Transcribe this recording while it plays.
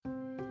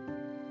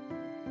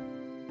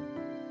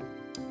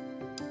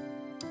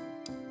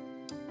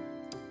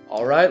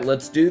All right,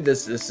 let's do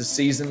this. This is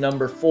season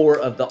number 4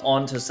 of the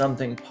On to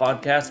Something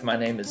podcast. My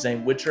name is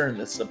Zane Witcher, and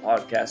this is a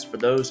podcast for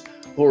those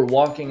who are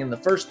walking in the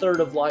first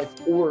third of life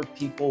or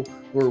people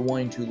who are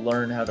wanting to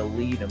learn how to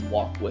lead and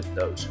walk with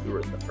those who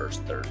are in the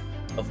first third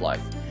of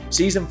life.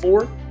 Season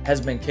 4 has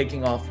been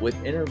kicking off with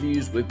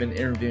interviews. We've been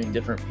interviewing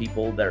different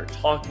people that are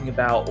talking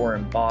about or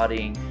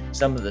embodying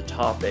some of the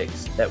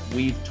topics that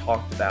we've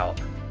talked about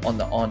on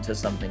the On to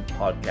Something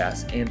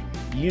podcast. And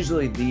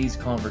usually these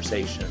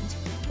conversations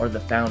are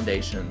the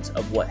foundations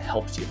of what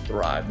helps you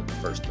thrive in the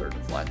first third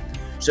of life.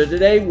 So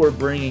today we're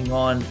bringing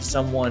on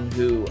someone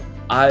who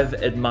I've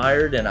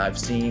admired and I've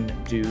seen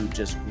do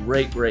just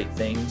great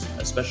things,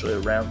 especially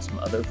around some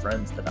other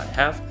friends that I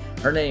have.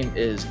 Her name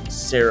is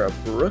Sarah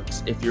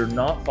Brooks. If you're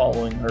not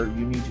following her,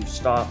 you need to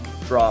stop,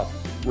 drop,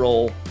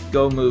 roll,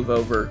 go move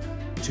over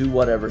to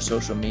whatever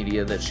social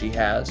media that she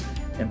has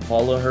and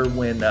follow her.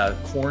 When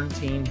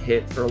quarantine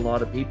hit for a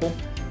lot of people,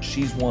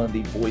 she's one of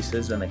the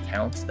voices and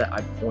accounts that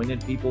I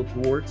pointed people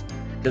towards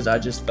because I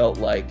just felt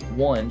like,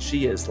 one,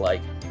 she is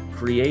like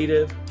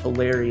creative,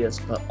 hilarious,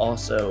 but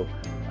also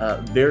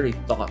very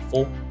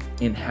thoughtful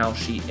in how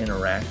she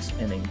interacts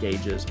and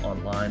engages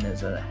online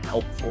as a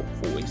helpful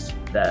voice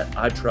that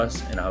I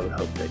trust and I would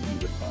hope that you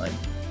would find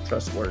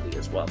trustworthy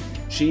as well.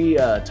 She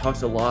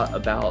talks a lot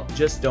about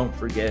just don't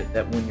forget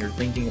that when you're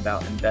thinking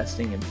about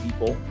investing in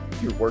people,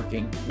 you're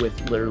working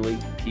with literally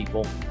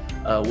people.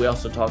 We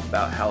also talk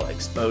about how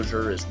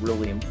exposure is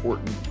really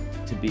important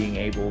to being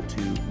able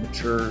to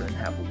mature and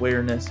have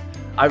awareness.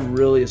 I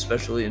really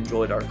especially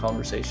enjoyed our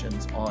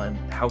conversations on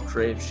how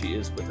creative she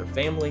is with her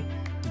family,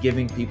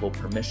 giving people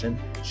permission.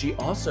 She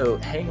also,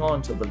 hang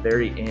on till the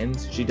very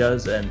end, she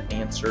does an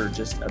answer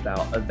just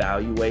about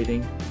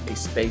evaluating a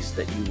space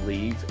that you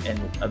leave and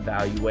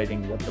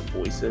evaluating what the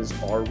voices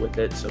are with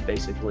it. So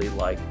basically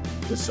like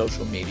with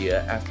social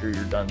media, after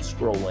you're done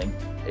scrolling,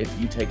 if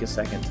you take a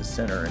second to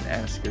center and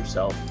ask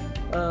yourself,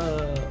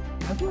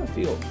 how do I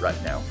feel right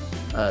now?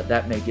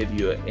 That may give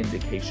you an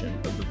indication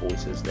of the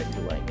voices that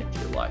you're laying into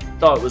your life.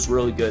 Thought it was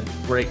really good,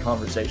 great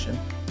conversation.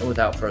 And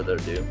without further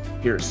ado,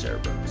 here's Sarah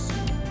Brooks.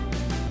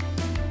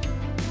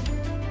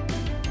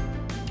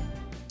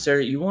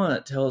 Sarah, you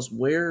want to tell us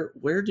where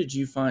did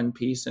you find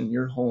peace in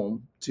your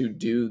home to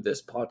do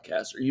this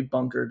podcast? Are you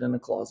bunkered in a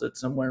closet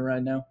somewhere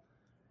right now?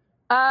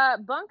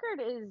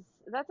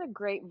 That's a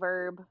great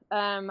verb.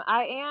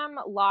 I am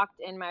locked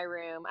in my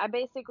room. I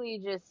basically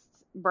just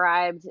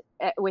bribed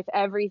with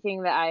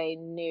everything that I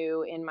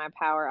knew in my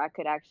power. I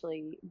could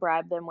actually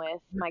bribe them with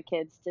my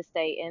kids to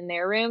stay in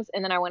their rooms.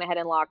 And then I went ahead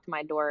and locked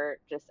my door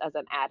just as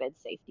an added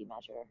safety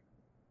measure.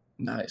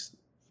 Nice.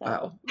 So.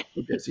 Wow.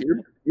 Okay, so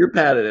you're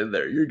padded in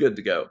there. You're good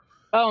to go.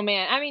 Oh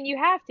man, I mean, you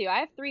have to. I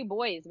have 3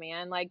 boys,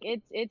 man. Like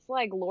it's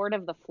like Lord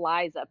of the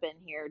Flies up in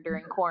here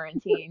during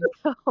quarantine.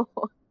 So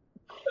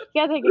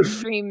you gotta take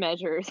extreme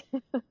measures.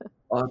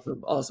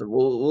 Awesome.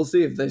 We'll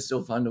see if they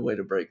still find a way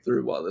to break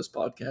through while this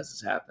podcast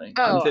is happening.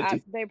 Oh,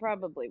 they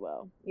probably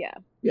will. Yeah.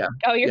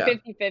 Oh, you're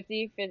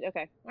 50-50.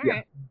 Okay. All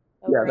right.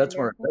 Yeah, that's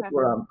where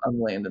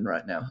I'm landing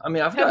right now. I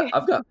mean, I've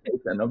got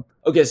faith in them.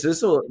 Okay,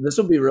 so this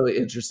will be really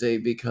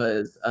interesting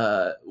because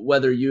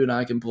whether you and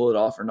I can pull it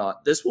off or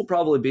not, this will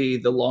probably be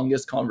the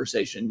longest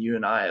conversation you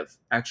and I have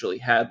actually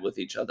had with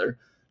each other.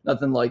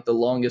 Nothing like the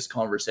longest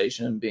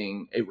conversation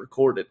being a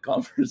recorded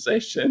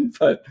conversation,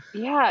 but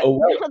yeah,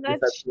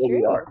 that's true.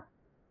 We are.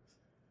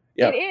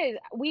 Yeah. It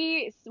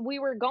is. We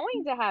were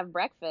going to have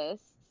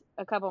breakfast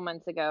a couple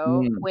months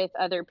ago with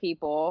other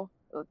people.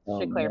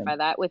 Should clarify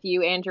that with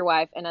you and your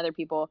wife and other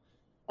people.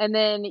 And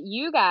then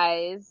you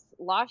guys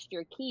lost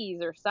your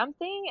keys or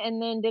something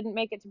and then didn't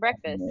make it to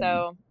breakfast.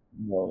 So.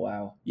 Oh,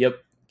 wow.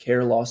 Yep.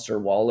 Kara lost her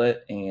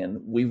wallet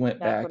and we went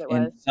back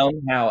and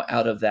somehow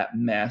out of that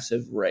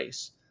massive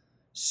race,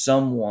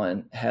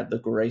 someone had the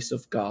grace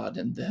of God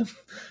in them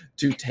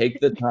to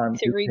take the time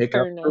to pick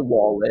up her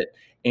wallet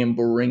and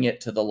bring it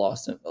to the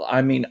lost.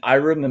 I mean, I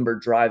remember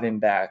driving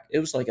back. It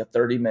was like a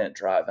 30-minute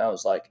drive. I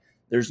was like,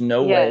 there's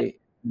no way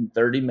in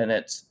 30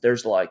 minutes,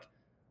 there's like,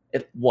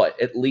 at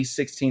least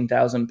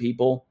 16,000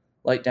 people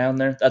like down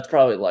there. That's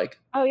probably like,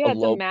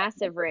 it's a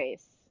massive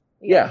race.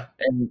 Yeah.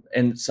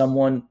 And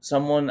someone,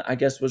 I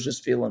guess, was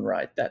just feeling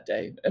right that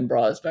day and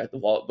brought us back the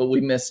wallet, but we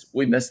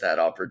missed that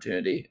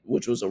opportunity,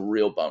 which was a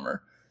real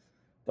bummer.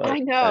 But I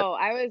know.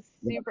 I was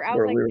like,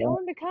 tell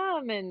him to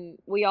come. And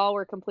we all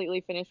were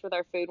completely finished with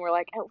our food. And we're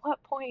like, at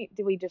what point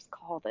do we just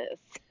call this?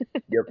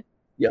 Yep.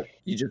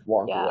 You just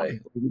walk away.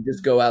 You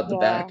just go out the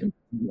back and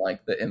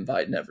like the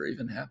invite never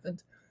even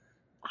happened.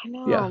 I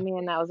know,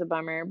 man, that was a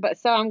bummer. But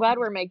so I'm glad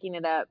we're making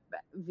it up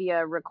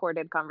via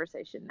recorded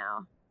conversation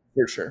now.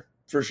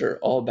 For sure.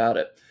 All about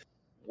it.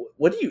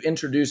 What do you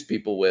introduce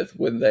people with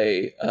when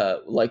they,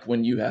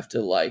 when you have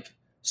to like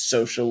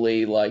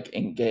socially like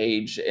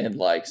engage and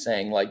like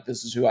saying like,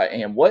 this is who I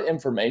am? What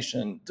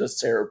information does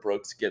Sarah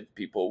Brooks give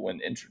people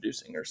when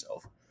introducing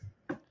herself?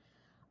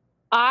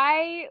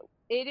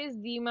 It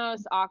is the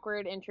most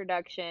awkward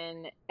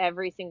introduction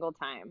every single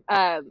time.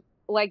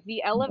 Like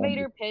the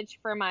elevator pitch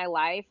for my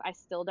life, I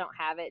still don't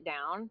have it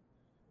down.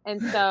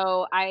 And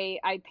so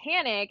I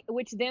panic,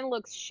 which then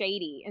looks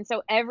shady. And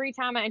so every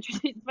time I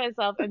introduce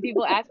myself and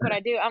people ask what I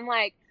do, I'm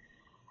like,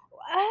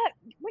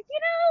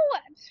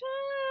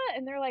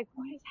 and they're like,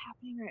 what is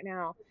happening right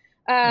now?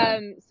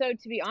 So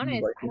to be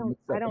honest,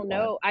 I don't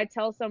know. I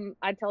tell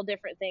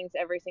different things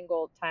every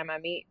single time I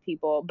meet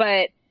people,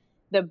 but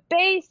the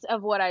base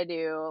of what I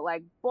do,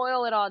 like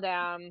boil it all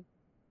down,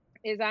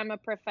 is I'm a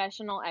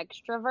professional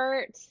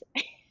extrovert.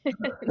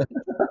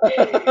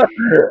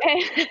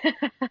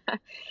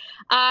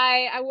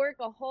 I work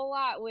a whole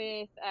lot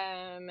with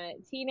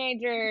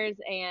teenagers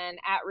and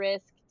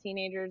at-risk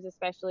teenagers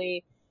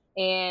especially,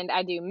 and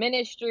I do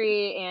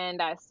ministry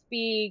and I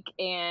speak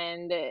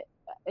and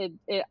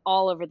it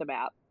all over the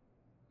map.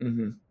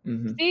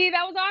 See,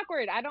 that was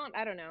awkward. I don't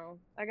know.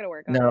 I gotta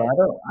work on it. No,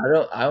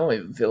 I don't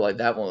even feel like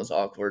that one was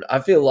awkward. I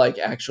feel like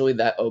actually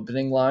that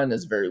opening line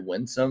is very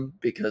winsome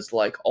because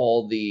like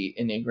all the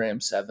Enneagram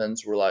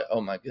 7s were like, oh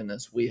my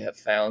goodness, we have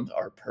found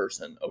our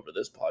person over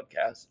this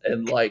podcast.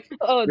 And like,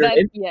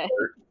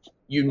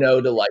 you know,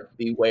 to like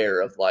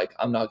beware of like,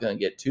 I'm not going to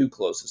get too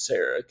close to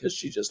Sarah because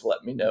she just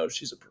let me know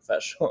she's a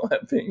professional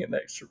at being an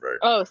extrovert.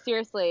 Oh,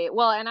 seriously.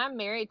 Well, and I'm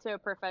married to a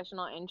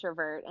professional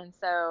introvert. And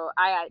so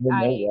I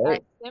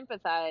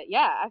sympathize.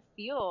 Yeah, I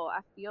feel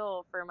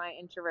for my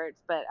introverts,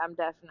 but I'm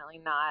definitely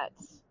not,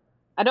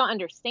 I don't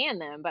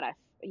understand them, but I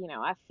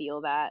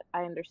feel that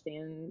I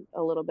understand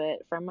a little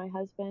bit from my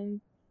husband.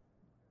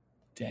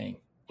 Dang.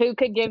 Who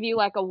could give you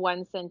like a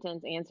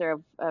 1-sentence answer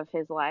of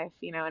his life,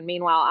 and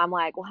meanwhile I'm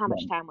like, well, how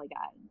much time we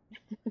got?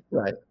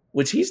 Right.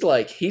 Which he's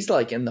like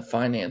in the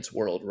finance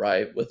world,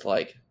 right? With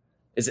like,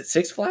 is it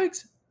Six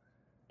Flags?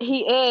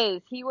 He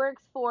is. He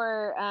works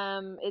for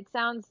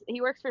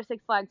he works for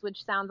Six Flags,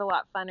 which sounds a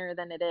lot funner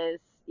than it is.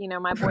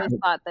 My boys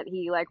thought that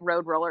he like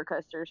rode roller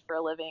coasters for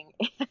a living.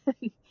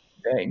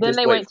 Dang, then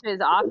they went to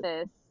his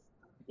office.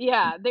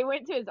 Yeah, they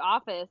went to his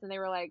office and they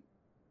were like,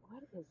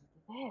 what is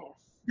this?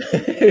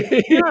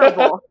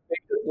 Terrible.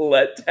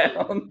 Let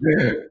down.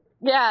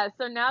 Yeah,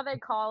 so now they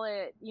call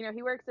it,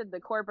 he works at the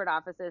corporate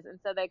offices, and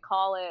so they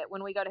call it,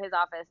 when we go to his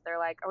office, they're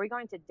like, are we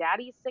going to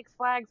Daddy's Six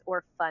Flags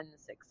or Fun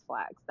Six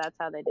Flags? That's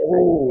how they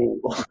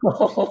do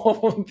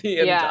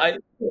it. Yeah.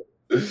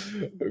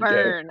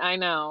 Burn. I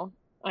know.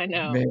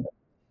 Man.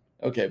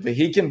 Okay, but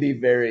he can be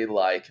very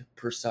like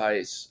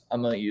precise.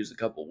 I'm going to use a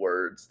couple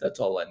words. That's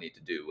all I need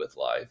to do with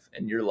life.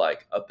 And you're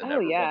like up and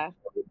everyone. Yeah.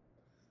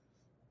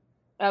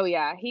 Oh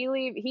yeah,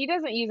 he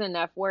doesn't use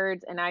enough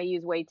words and I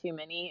use way too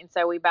many, and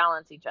so we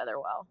balance each other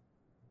well.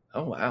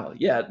 Oh wow.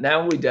 Yeah,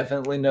 now we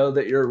definitely know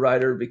that you're a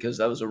writer because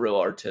that was a real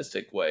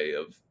artistic way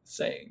of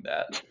saying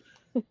that.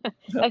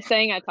 Of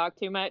saying I talk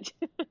too much.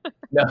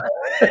 No.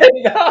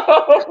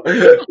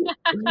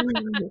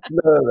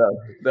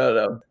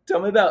 No. Tell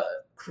me about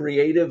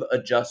creative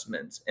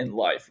adjustments in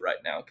life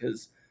right now,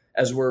 because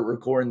as we're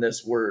recording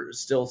this, we're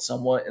still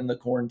somewhat in the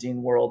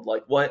quarantine world.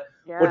 Like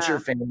what's your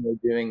family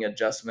doing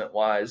adjustment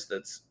wise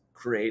that's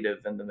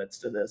creative in the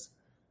midst of this?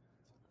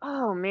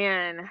 Oh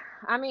man.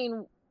 I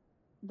mean,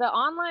 the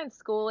online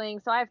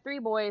schooling, so I have 3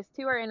 boys,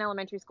 2 are in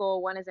elementary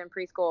school, 1 is in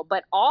preschool,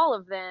 but all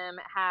of them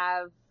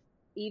have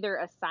either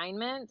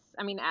assignments,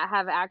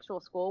 have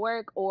actual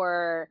schoolwork,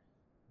 or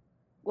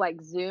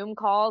like Zoom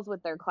calls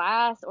with their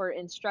class, or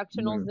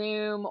instructional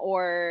Zoom,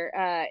 or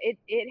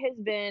it has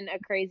been a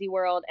crazy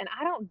world. And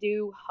I don't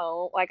do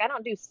I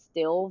don't do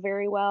still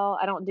very well.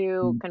 I don't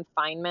do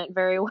confinement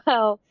very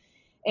well.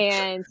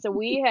 And so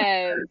we've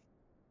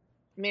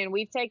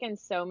taken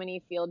so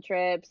many field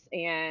trips,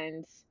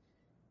 and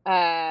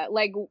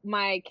like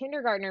my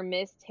kindergartner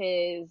missed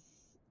his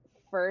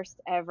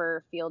first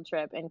ever field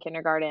trip in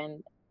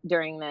kindergarten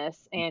during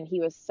this, and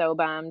he was so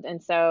bummed.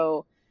 And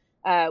so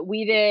I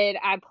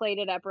played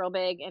it up real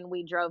big, and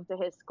we drove to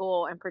his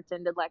school and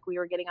pretended like we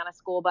were getting on a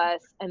school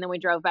bus, and then we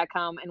drove back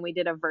home and we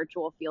did a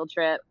virtual field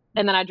trip,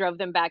 and then I drove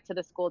them back to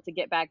the school to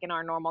get back in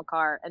our normal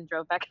car and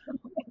drove back home.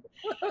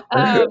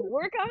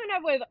 We're coming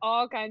up with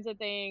all kinds of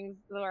things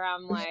where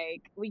I'm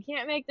like, we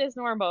can't make this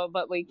normal,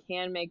 but we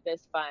can make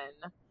this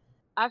fun.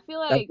 I feel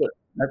like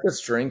that's a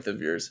strength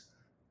of yours.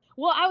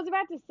 Well, I was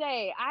about to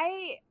say,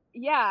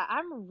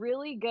 I'm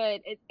really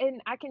good.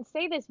 And I can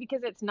say this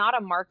because it's not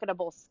a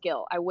marketable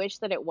skill. I wish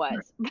that it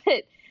was,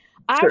 but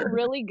I'm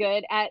really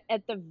good at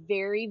the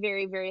very,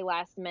 very, very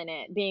last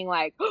minute being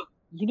like, oh,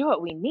 you know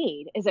what we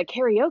need is a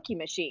karaoke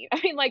machine.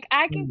 Like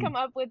I can come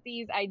up with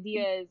these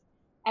ideas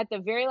at the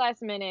very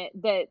last minute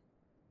that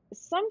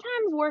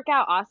sometimes work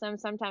out awesome,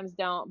 sometimes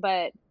don't.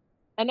 But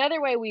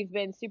another way we've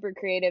been super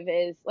creative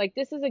is like,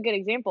 this is a good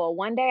example.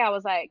 One day I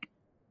was like,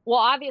 well,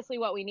 obviously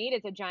what we need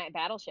is a giant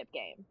battleship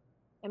game.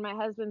 And my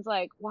husband's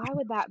like, why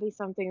would that be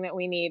something that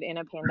we need in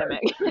a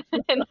pandemic?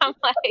 And I'm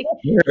like,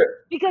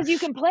 because you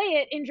can play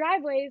it in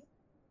driveways,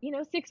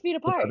 6 feet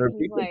apart.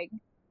 And he's like,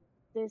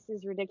 this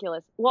is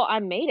ridiculous. Well, I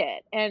made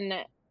it. And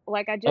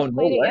like, I just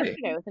played it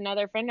yesterday with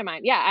another friend of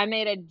mine. Yeah, I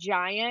made a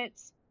giant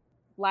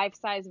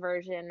life-size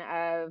version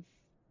of,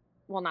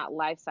 well, not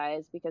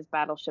life-size because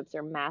battleships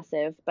are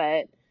massive,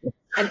 but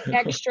an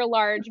extra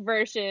large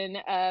version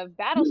of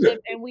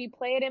Battleship, and we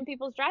play it in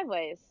people's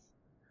driveways.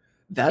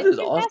 That is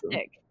awesome.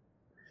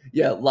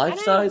 Yeah, life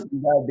size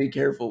you gotta be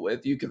careful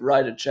with. You could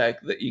write a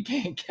check that you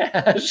can't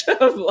cash.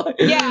 Like,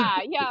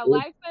 yeah,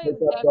 life size is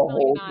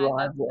definitely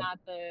not.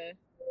 That's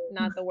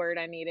not the word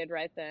I needed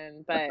right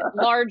then. But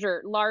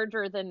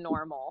larger than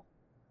normal.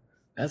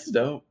 That's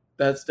dope.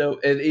 That's dope.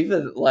 And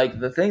even like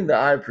the thing that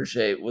I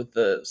appreciate with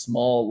the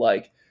small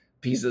like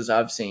pieces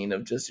I've seen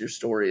of just your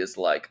story is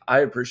like I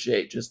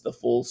appreciate just the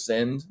full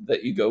send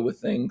that you go with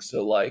things.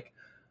 So like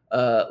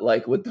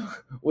with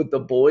the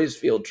boys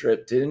field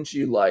trip, didn't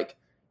you like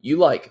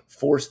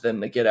force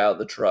them to get out of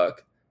the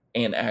truck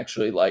and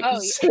actually like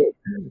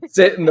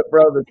sit in the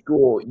front of the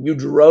school? You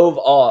drove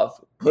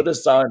off, put a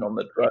sign on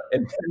the truck,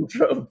 and then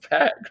drove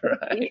back,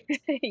 right?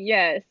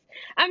 Yes.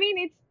 I mean,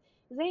 it's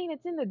Zane,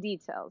 it's in the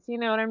details. You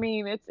know what I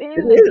mean? It's in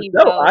the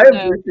details. No, I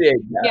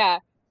appreciate that. Yeah.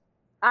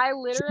 I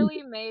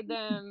literally made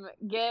them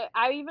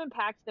I even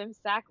packed them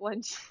sack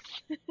lunch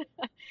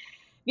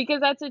because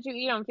that's what you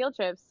eat on field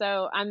trips.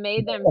 So I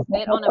made them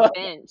sit on a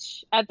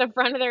bench at the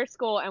front of their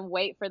school and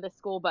wait for the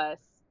school bus.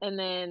 And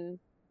then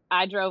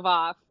I drove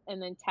off and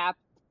then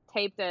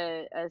taped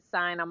a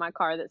sign on my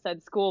car that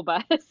said school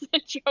bus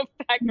and drove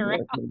back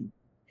around.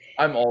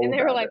 And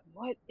they were like,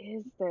 what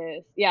is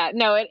this? Yeah,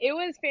 no, it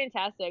was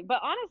fantastic.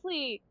 But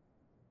honestly,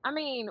 I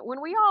mean,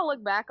 when we all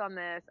look back on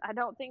this, I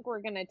don't think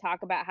we're going to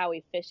talk about how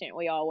efficient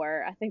we all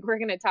were. I think we're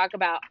going to talk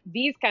about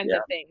these kinds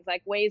of things,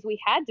 like ways we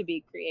had to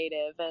be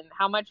creative and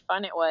how much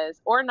fun it was,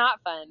 or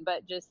not fun,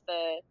 but just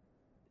the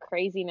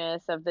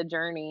craziness of the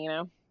journey, you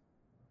know?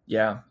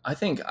 Yeah, I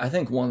think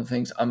one of the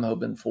things I'm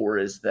hoping for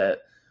is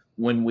that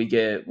when we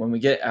get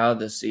out of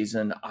this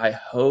season, I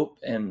hope,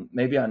 and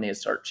maybe I need to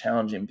start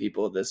challenging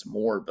people with this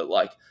more, but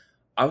like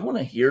I want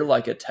to hear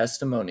like a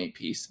testimony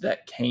piece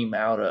that came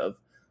out of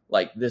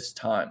like this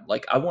time.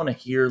 Like I want to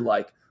hear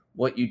like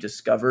what you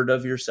discovered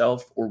of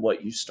yourself or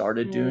what you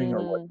started doing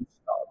or what you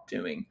stopped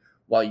doing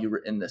while you were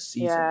in the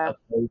season,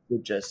 opposed to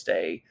just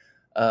I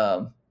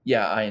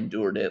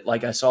endured it.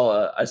 Like I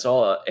saw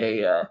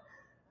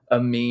a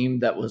meme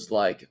that was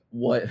like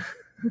what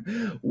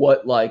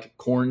like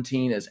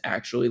quarantine is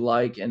actually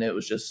like, and it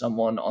was just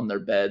someone on their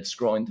bed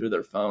scrolling through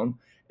their phone,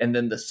 and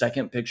then the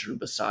second picture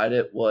beside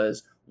it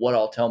was what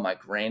I'll tell my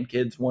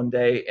grandkids one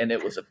day, and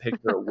it was a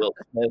picture of Will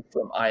Smith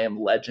from I Am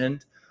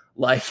Legend.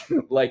 Like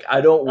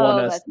I don't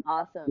want us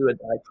to do a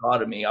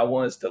dichotomy. I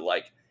want us to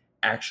like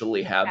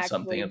actually have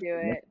something. Do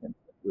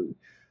it.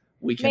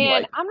 We can.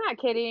 Man, I'm not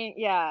kidding.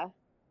 Yeah,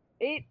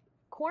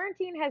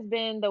 quarantine has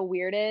been the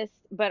weirdest,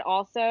 but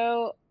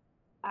also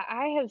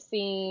I have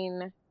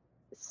seen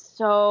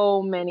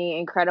so many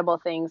incredible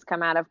things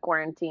come out of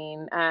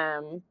quarantine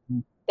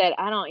that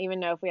I don't even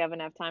know if we have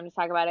enough time to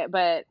talk about it,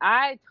 but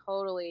I'm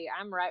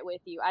right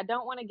with you. I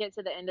don't want to get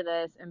to the end of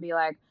this and be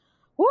like,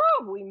 whoo,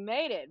 we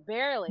made it,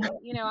 barely.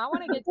 You know, I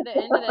want to get to the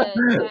end of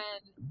this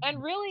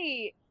and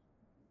really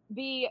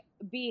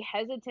be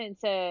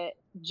hesitant to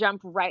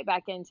jump right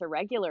back into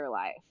regular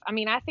life. I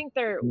mean, I think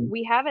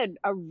we have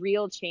a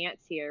real chance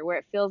here where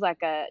it feels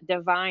like a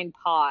divine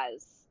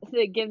pause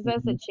that gives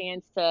us a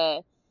chance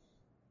to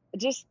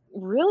just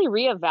really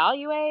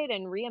reevaluate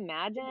and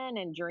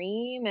reimagine and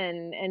dream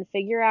and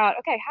figure out,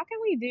 okay, how can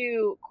we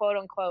do quote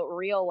unquote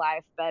real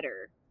life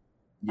better?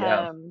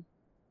 Yeah.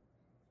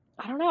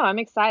 I don't know. I'm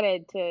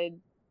excited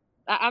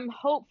I'm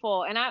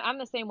hopeful, and I'm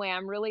the same way.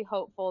 I'm really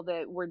hopeful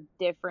that we're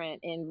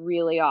different in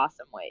really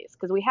awesome ways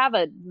because we have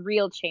a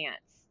real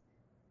chance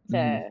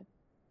to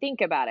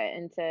think about it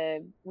and to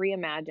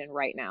reimagine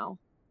right now.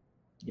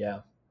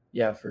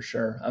 Yeah, for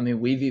sure. I mean,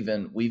 we've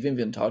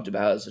even talked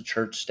about as a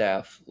church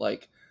staff,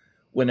 like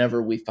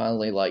whenever we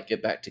finally like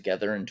get back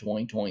together in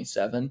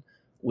 2027,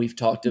 we've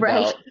talked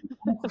about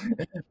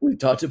we've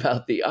talked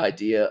about the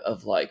idea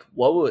of like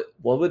what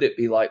would it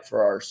be like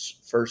for our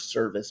first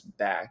service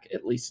back,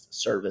 at least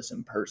service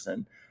in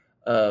person,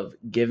 of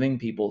giving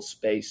people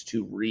space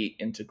to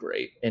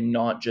reintegrate and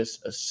not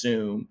just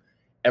assume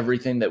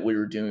everything that we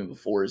were doing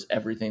before is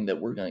everything that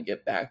we're going to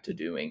get back to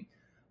doing.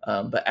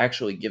 But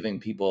actually giving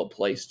people a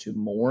place to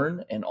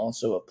mourn and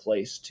also a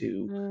place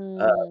to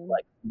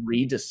like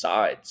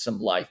redecide some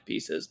life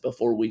pieces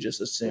before we just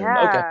assume,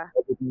 okay,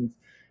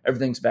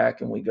 everything's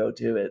back and we go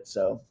to it.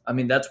 So, I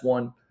mean, that's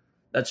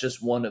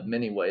just one of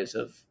many ways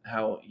of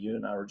how you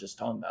and I were just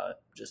talking about it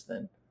just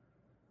then.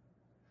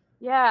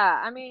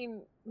 Yeah. I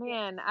mean,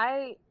 man,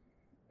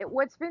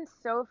 what's been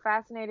so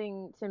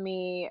fascinating to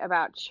me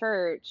about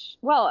church,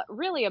 well,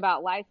 really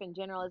about life in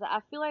general, is I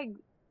feel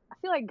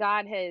like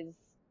God has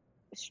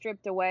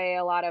stripped away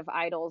a lot of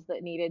idols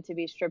that needed to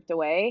be stripped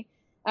away.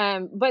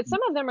 But some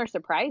of them are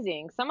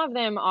surprising. Some of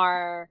them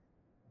are,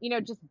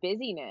 just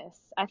busyness.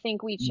 I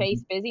think we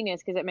chase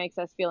busyness because it makes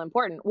us feel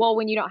important. Well,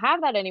 when you don't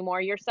have that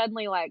anymore, you're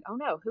suddenly like, oh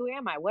no, who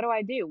am I? What do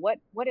I do? What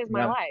is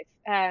my life?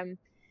 And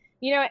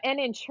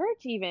in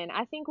church even,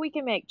 I think we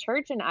can make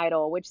church an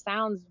idol, which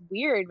sounds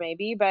weird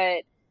maybe,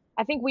 but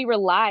I think we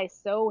rely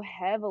so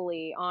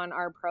heavily on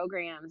our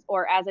programs,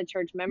 or as a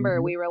church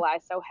member, we rely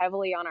so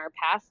heavily on our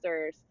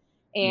pastors.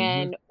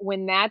 And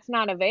when that's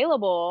not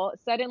available,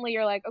 suddenly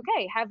you're like,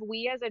 okay, have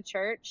we as a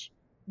church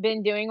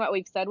been doing what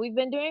we've said we've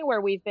been doing,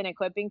 where we've been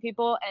equipping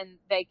people and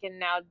they can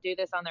now do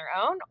this on their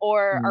own?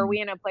 Or are we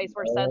in a place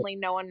where suddenly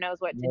no one knows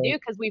what to do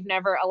because we've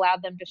never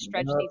allowed them to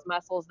stretch these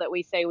muscles that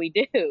we say we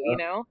do, you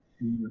know?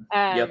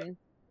 Yep.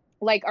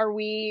 Like, are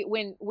we,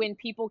 when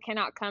people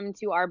cannot come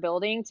to our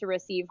building to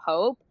receive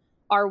hope,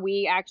 are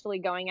we actually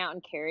going out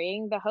and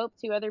carrying the hope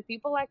to other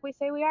people like we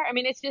say we are? I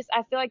mean, it's just,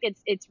 I feel like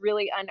it's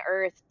really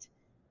unearthed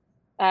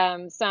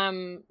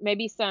some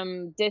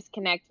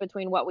disconnect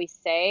between what we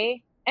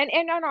say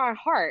and on our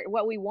heart,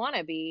 what we want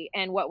to be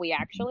and what we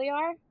actually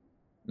are.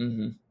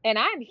 Mm-hmm. And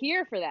I'm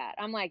here for that.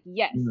 I'm like,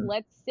 yes,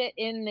 let's sit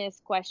in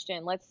this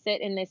question. Let's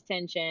sit in this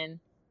tension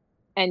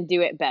and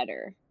do it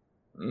better.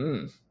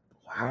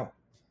 Wow.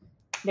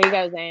 There you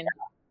go, Zane.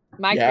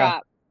 Mic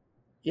drop.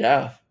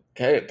 Yeah.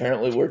 Okay.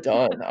 Apparently we're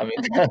done. I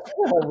mean, that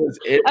was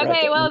it. Okay.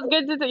 Right, well, it's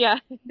good to, yeah.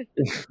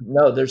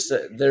 No,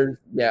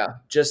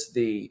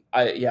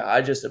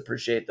 I just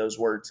appreciate those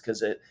words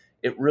because it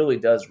really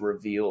does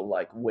reveal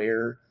like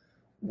where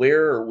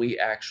are we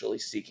actually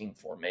seeking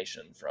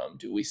formation from?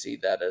 Do we see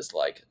that as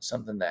like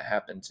something that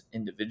happens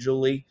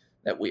individually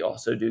that we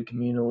also do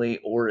communally,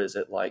 or is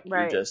it like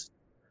you're just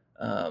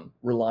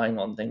relying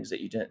on things that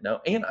you didn't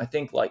know? And I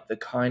think like the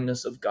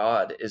kindness of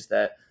God is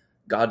that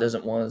God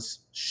doesn't want us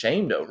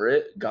shamed over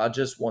it. God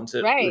just wants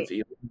it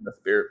revealed. The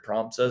Spirit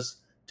prompts us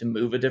to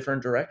move a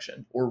different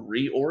direction or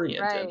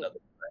reorient in another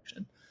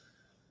direction.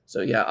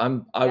 So yeah,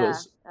 I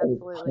was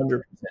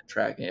 100%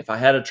 tracking. If I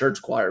had a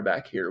church choir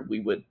back here, we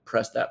would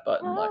press that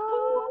button like.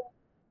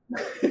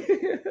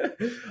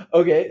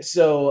 Okay,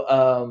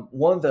 so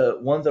one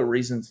of the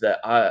reasons that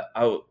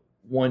I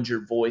wanted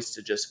your voice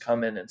to just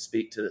come in and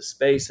speak to the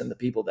space and the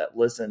people that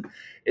listen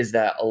is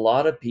that a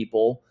lot of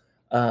people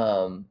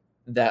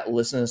that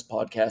listen to this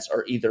podcast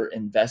are either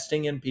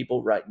investing in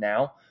people right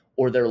now,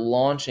 or they're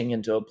launching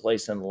into a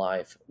place in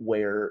life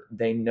where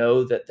they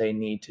know that they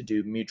need to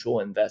do mutual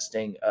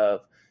investing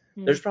of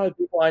there's probably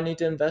people I need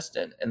to invest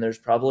in. And there's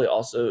probably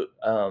also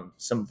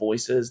some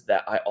voices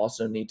that I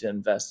also need to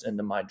invest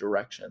into my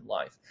direction in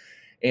life.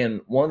 And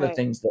one of the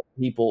things that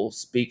people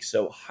speak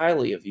so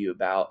highly of you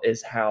about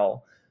is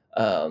how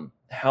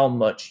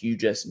much you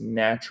just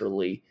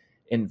naturally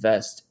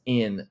invest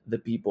in the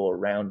people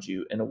around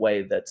you in a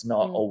way that's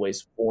not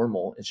always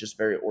formal. It's just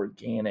very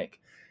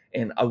organic.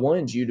 And I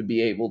wanted you to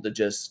be able to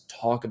just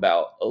talk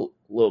about a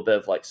little bit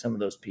of like some of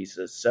those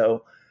pieces.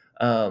 So,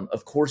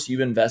 of course,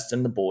 you invest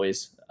in the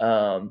boys.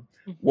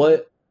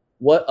 What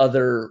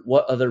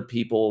other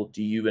people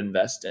do you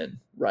invest in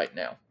right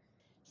now?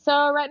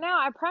 So right now,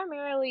 I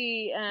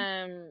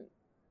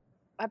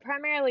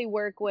primarily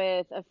work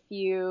with a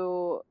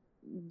few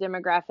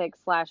demographics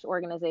 /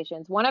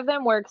 organizations. One of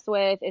them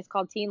is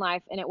called Teen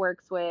Life, and it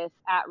works with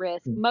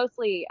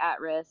mostly at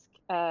risk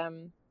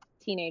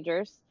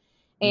teenagers.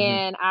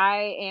 And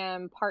I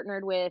am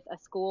partnered with a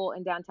school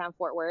in downtown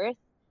Fort Worth,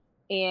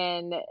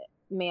 and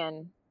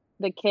man,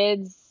 the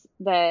kids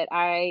that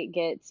I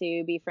get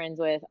to be friends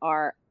with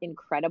are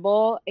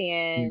incredible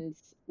and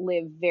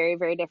live very,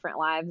 very different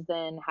lives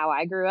than how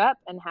I grew up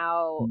and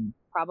how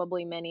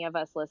probably many of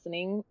us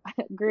listening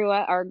grew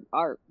up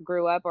or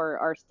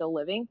are still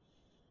living.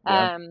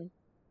 Yeah.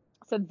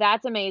 So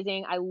that's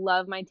amazing. I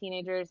love my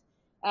teenagers.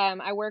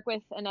 I work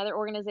with another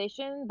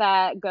organization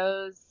that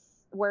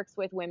works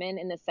with women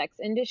in the sex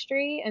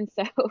industry. And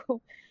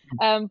so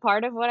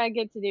part of what I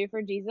get to do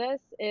for Jesus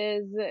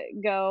is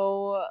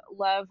go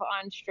love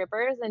on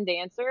strippers and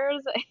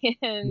dancers,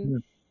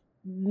 and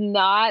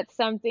not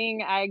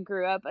something I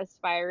grew up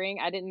aspiring.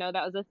 I didn't know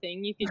that was a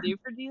thing you could do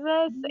for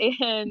Jesus.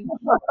 And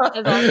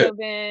has also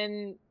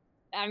been,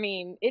 I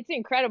mean, it's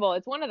incredible.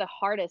 It's one of the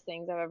hardest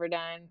things I've ever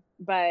done,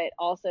 but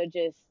also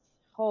just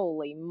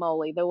holy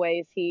moly, the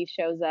ways he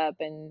shows up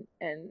and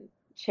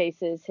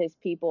chases his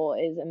people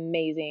is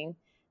amazing.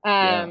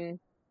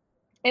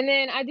 And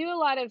then I do a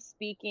lot of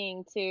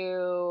speaking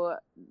to,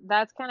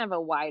 that's kind of a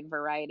wide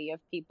variety of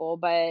people,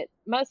 but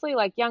mostly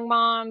like young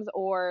moms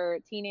or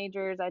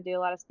teenagers. I do a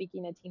lot of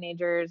speaking to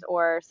teenagers,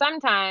 or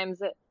sometimes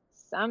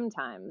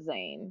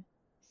Zane,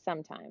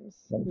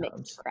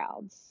 mixed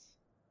crowds.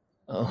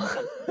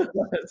 Oh,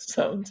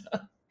 sometimes.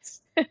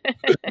 Got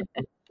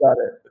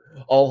it.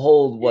 I'll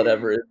hold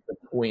whatever is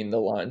between the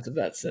lines of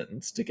that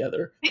sentence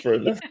together for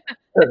another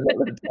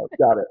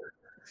time.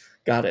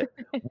 Got it.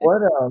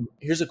 What?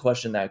 Here's a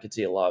question that I could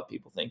see a lot of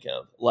people think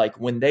of. Like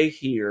when they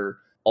hear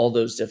all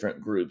those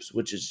different groups,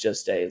 which is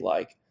just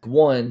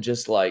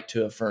just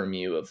to affirm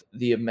you of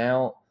the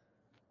amount.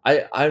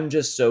 I'm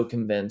just so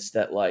convinced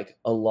that like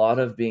a lot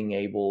of being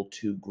able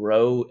to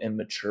grow and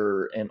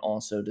mature and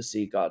also to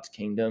see God's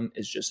kingdom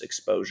is just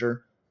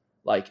exposure.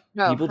 Like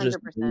people just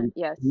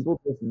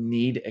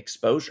need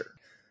exposure.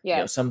 Yeah.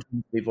 You know,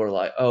 sometimes people are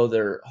like, oh,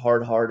 they're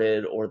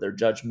hard-hearted or they're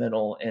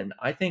judgmental. And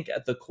I think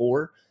at the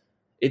core,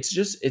 it's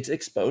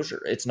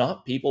exposure. It's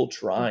not people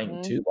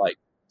trying to like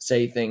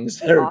say things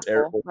that are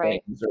terrible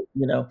things,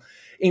 or,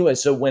 Anyway,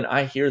 so when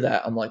I hear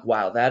that, I'm like,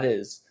 wow,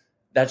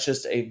 that's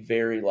just a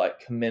very like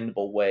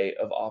commendable way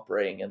of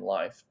operating in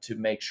life to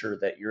make sure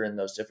that you're in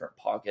those different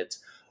pockets.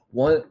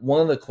 One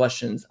of the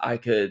questions I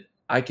could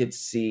I could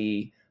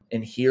see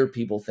and hear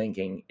people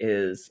thinking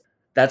is,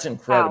 that's How?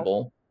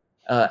 incredible.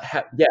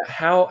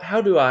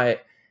 How do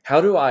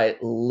I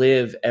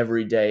live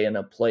every day in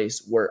a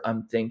place where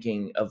I'm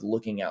thinking of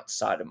looking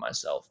outside of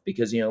myself?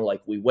 Because,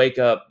 like we wake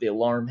up, the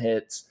alarm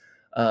hits,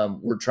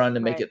 we're trying to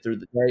make Right. it through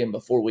the day. And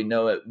before we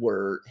know it,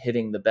 we're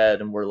hitting the bed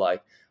and we're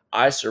like,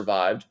 I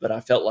survived, but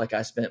I felt like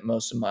I spent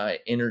most of my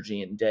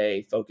energy and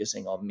day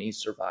focusing on me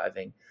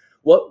surviving.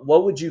 What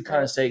would you kind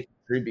Right. of say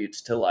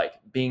contributes to like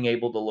being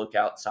able to look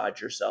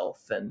outside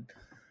yourself and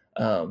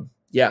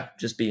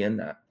just be in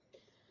that?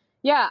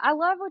 Yeah, I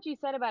love what you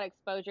said about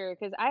exposure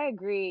because I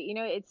agree.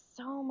 It's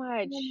so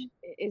much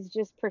is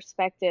just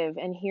perspective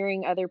and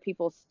hearing other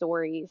people's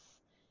stories.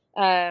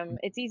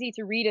 It's easy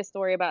to read a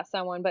story about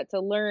someone, but to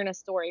learn a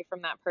story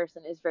from that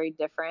person is very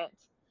different.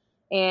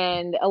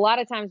 And a lot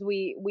of times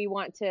we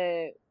want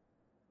to.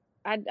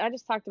 I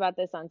just talked about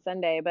this on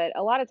Sunday, but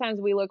a lot of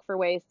times we look for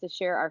ways to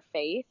share our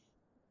faith,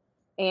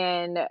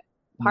 and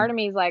part of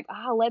me is like,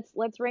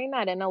 let's rein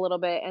that in a little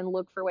bit and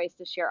look for ways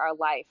to share our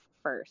life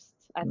first.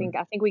 I think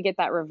we get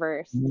that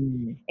reversed.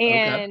 Okay.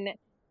 And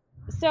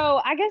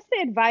so I guess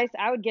the advice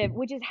I would give,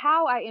 which is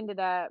how I ended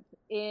up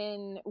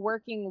in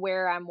working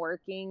where I'm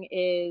working,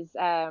 is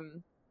I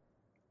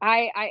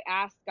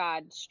asked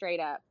God straight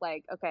up,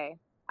 like, okay,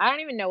 I don't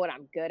even know what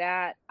I'm good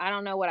at. I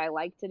don't know what I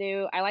like to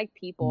do. I like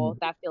people.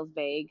 That feels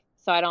vague.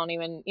 So I don't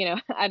even,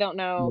 I don't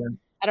know. Yeah.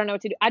 I don't know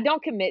what to do. I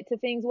don't commit to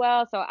things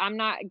well. So I'm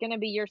not going to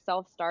be your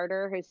self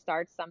starter who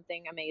starts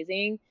something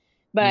amazing,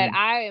 but Mm.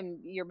 I am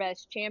your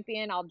best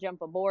champion. I'll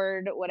jump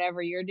aboard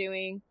whatever you're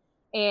doing.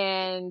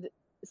 And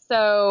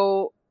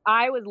so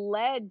I was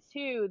led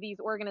to these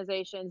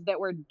organizations that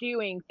were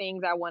doing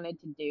things I wanted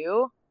to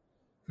do.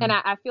 And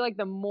Mm. I feel like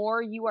the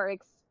more you are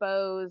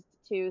exposed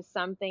to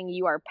something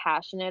you are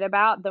passionate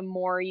about, the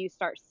more you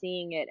start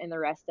seeing it in the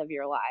rest of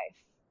your life.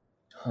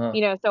 Huh.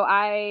 So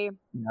I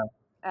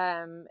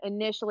Yeah.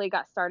 initially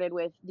got started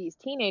with these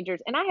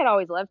teenagers, and I had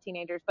always loved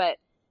teenagers, but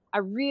I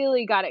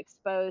really got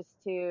exposed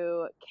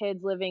to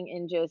kids living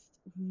in just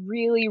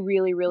really,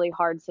 really, really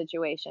hard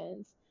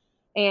situations.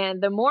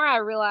 And the more I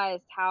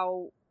realized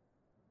how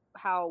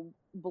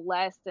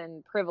blessed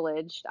and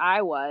privileged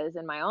I was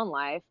in my own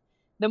life,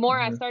 the more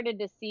I Mhm. started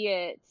to see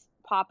it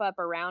pop up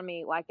around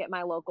me, like at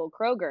my local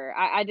Kroger.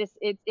 I just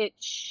it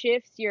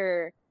shifts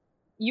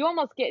you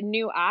almost get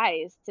new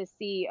eyes to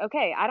see,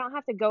 okay, I don't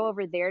have to go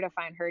over there to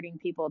find hurting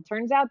people.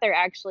 Turns out they're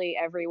actually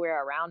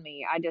everywhere around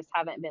me. I just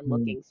haven't been Mm.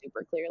 looking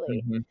super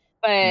clearly. Mhm.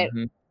 But,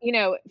 Mhm.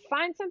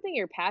 find something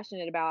you're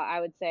passionate about,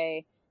 I would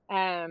say.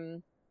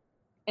 And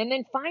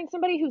then find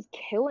somebody who's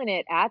killing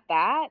it at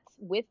that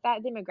with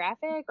that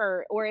demographic,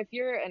 or if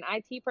you're an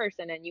IT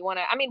person and you want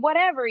to, I mean,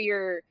 whatever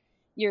your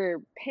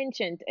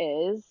penchant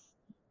is,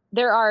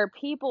 there are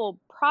people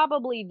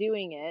probably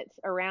doing it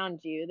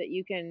around you that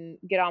you can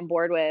get on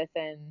board with,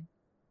 and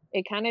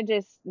it kind of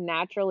just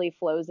naturally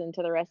flows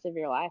into the rest of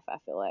your life, I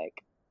feel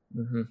like.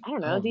 Mhm. I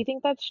don't know. Do you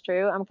think that's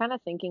true? I'm kind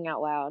of thinking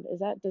out loud. Does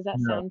that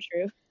No. sound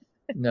true?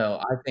 No,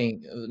 I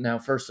think now,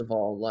 first of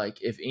all,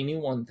 like if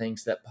anyone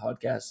thinks that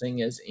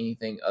podcasting is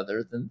anything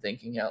other than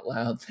thinking out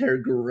loud, they're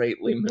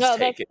greatly No, that's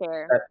mistaken.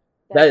 fair. That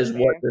That's is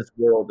what fair. this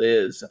world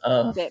is. So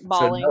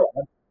Spitballing. no,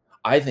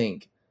 I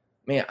think,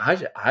 man,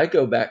 I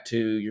go back to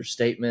your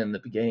statement in the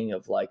beginning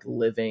of like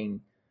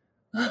living,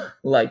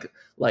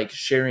 like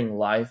sharing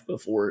life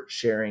before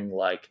sharing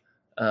like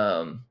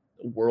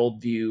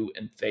worldview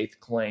and faith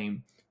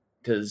claim,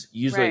 because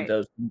usually Right.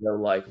 those can go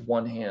like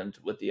one hand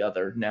with the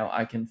other. Now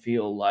I can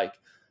feel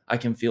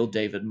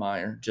David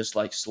Meyer just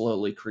like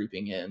slowly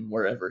creeping in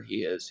wherever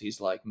he is. He's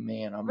like,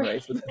 man, I'm ready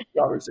for this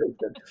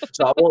conversation.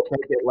 So I won't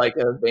take it like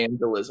an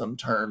evangelism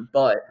term,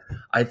 but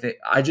I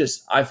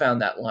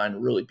found that line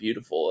really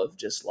beautiful of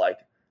just like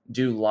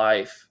do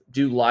life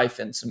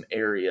in some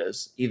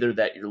areas either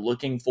that you're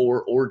looking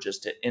for or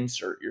just to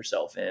insert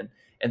yourself in,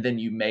 and then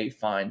you may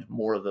find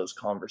more of those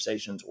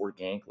conversations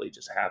organically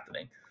just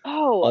happening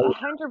Oh, all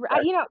 100.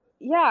 around.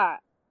 Yeah.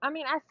 I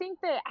mean, I think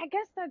that I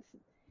guess that's,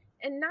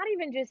 and not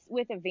even just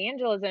with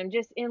evangelism,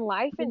 just in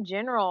life in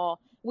general.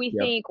 We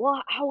Yeah. think,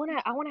 well, I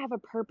wanna have a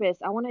purpose.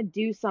 I wanna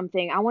do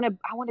something. I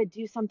wanna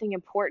do something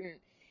important.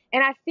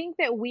 And I think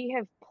that we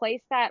have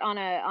placed that on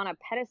a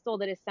pedestal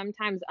that is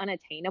sometimes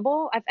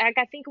unattainable.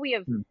 I think we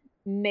have Mm.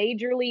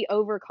 majorly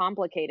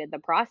overcomplicated the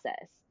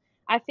process.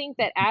 I think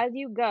that as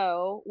you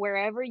go,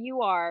 wherever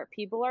you are,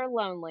 people are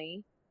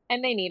lonely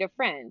and they need a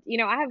friend.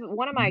 I have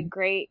one of my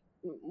Mhm.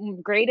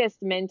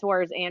 greatest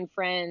mentors and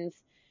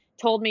friends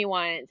told me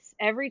once,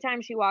 every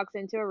time she walks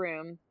into a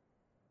room,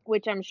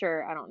 which I'm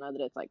sure, I don't know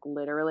that it's like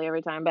literally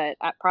every time, but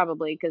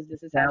probably because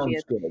this is how she Sounds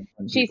is. good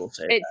when people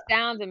say It that.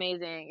 sounds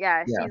amazing.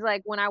 Yeah, Yeah. she's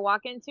like, when I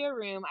walk into a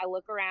room, I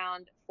look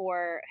around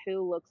for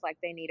who looks like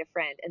they need a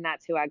friend, and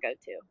that's who I go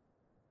to.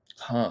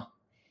 Huh.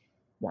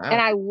 And Wow.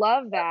 I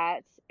love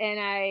that,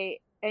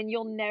 and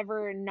you'll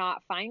never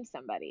not find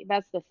somebody.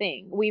 That's the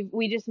thing.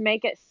 We just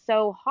make it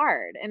so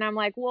hard. And I'm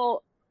like,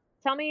 "Well,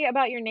 tell me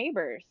about your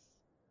neighbors."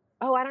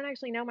 "Oh, I don't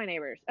actually know my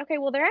neighbors." "Okay,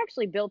 well, they're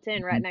actually built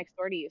in right Mhm. next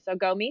door to you, so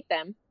go meet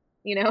them,"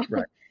 you know?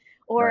 Right.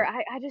 Or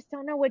Right. I just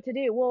don't know what to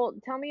do. Well,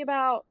 tell me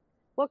about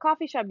what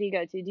coffee shop do you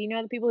go to? Do you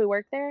know the people who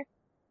work there?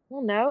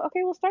 Well, no.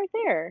 Okay, well, start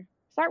there.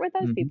 Start with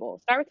those Mhm. people.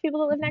 Start with people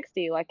that live Mhm. next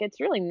to you. Like,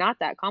 it's really not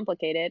that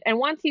complicated. And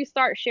once you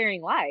start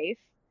sharing life,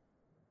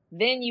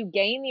 then you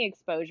gain the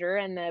exposure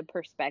and the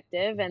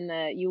perspective and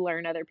you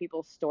learn other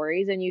people's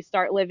stories and you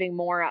start living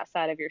more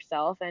outside of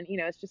yourself. And,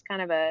 it's just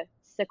kind of a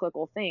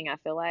cyclical thing. I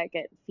feel like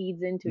it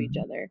feeds into each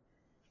Mhm. other.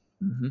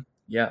 Mhm.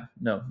 Yeah,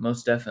 no,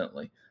 most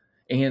definitely.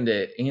 And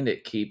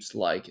it keeps,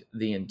 like,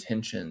 the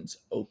intentions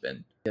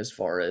open as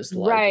far as,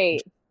 like,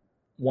 Right.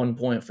 one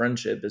point of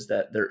friendship is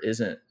that there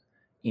isn't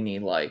any,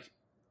 like,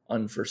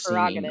 unforeseen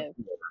Prerogative.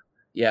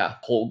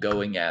 whole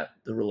going at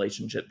the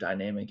relationship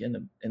dynamic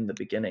in the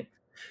beginning.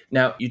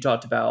 Now, you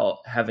talked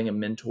about having a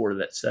mentor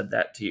that said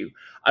that to you.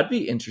 I'd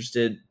be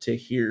interested to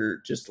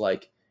hear just,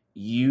 like,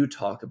 you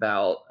talk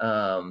about,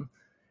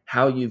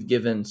 how you've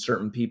given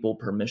certain people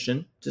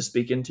permission to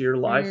speak into your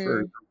life or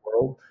your Mm,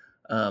 world.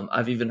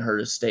 I've even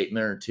heard a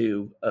statement or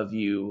two of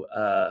you,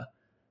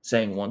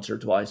 saying once or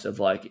twice of,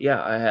 like,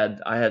 "Yeah,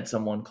 I had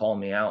someone call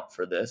me out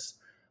for this."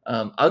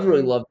 I'd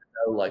really mm, love to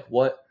know, like,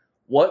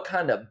 what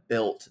kind of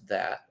built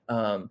that,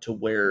 to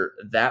where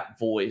that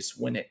voice,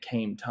 when it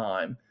came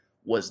time,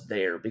 was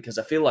there? Because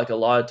I feel like a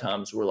lot of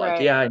times we're like,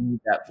 right. "Yeah, I need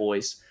that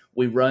voice."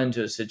 We run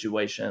into a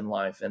situation in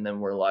life, and then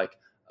we're like,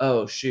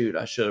 "Oh, shoot,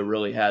 I should have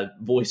really had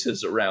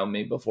voices around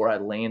me before I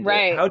landed."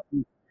 Right.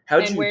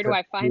 How'd And you where do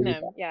I prepare find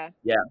them? that? Yeah.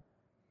 Yeah.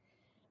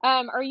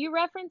 Are you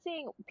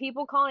referencing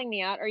people calling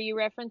me out? Are you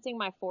referencing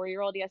my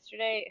 4-year-old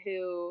yesterday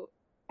who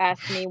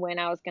asked me when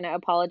I was going to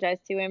apologize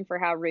to him for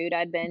how rude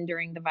I'd been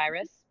during the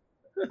virus?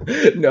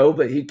 No,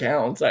 but he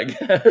counts, I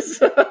guess.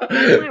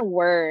 Oh my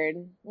word,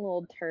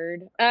 little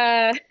turd.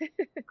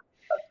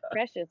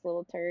 Precious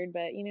little turd,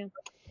 but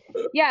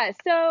Yeah,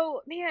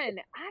 so man,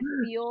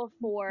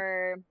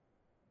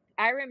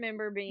 I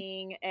remember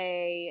being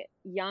a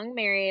young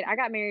married. I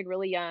got married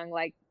really young,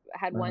 like I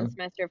had one Uh-huh.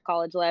 semester of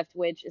college left,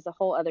 which is a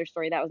whole other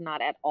story. That was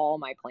not at all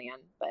my plan,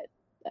 but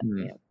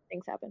Mm.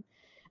 things happen.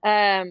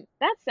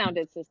 That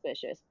sounded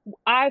suspicious.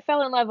 I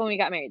fell in love when we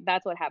got married.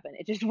 That's what happened.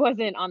 It just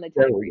wasn't on the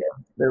There time we frame.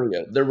 go. There we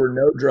go. There were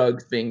no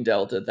drugs being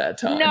dealt at that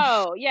time.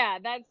 No, yeah,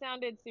 that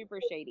sounded super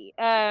shady.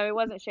 It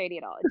wasn't shady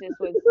at all. It just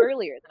was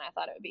earlier than I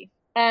thought it would be.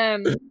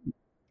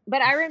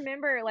 But I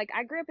remember, like,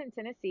 I grew up in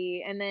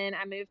Tennessee, and then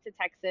I moved to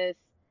Texas,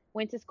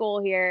 went to school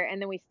here,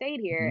 and then we stayed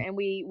here, Mhm. and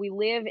we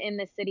live in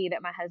the city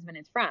that my husband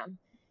is from.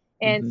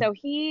 And Mhm. so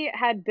he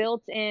had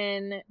built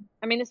in,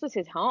 I mean, this was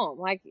his home.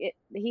 Like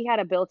he had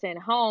a built-in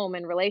home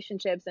and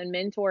relationships and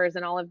mentors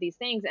and all of these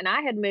things. And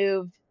I had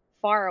moved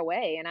far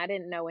away and I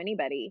didn't know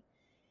anybody.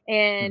 Mhm.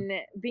 And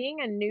being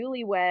a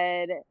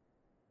newlywed,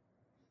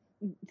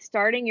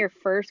 starting your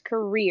first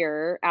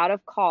career out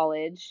of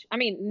college, I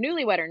mean,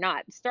 newlywed or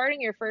not,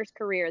 starting your first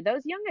career,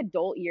 those young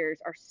adult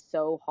years are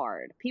so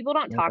hard. People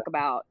don't Yeah. talk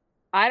about,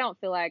 I don't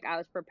feel like I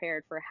was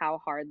prepared for how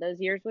hard those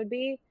years would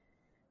be.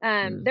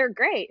 Mm. They're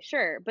great,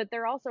 sure, but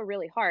they're also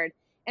really hard.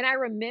 And I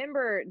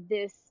remember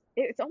this,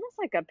 it's almost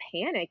like a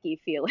panicky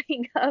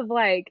feeling of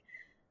like,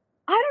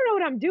 I don't know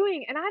what I'm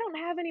doing and I don't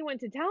have anyone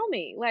to tell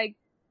me. Like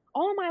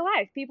all my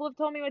life, people have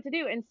told me what to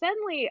do. And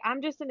suddenly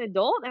I'm just an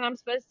adult and I'm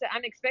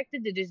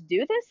expected to just do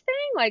this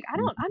thing. Like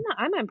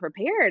I'm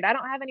unprepared. I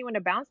don't have anyone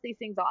to bounce these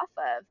things off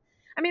of.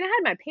 I mean, I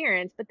had my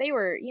parents, but they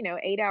were,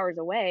 8 hours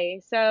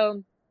away.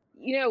 So,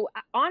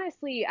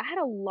 honestly, I had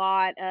a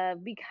lot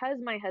of, because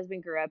my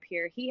husband grew up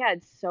here, he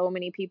had so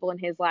many people in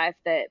his life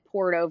that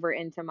poured over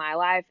into my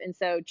life. And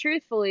so,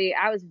 truthfully,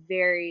 I was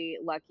very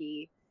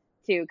lucky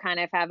to kind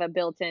of have a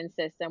built-in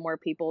system where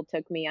people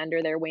took me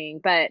under their wing.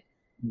 But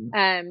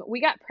Mhm. we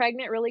got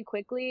pregnant really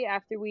quickly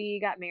after we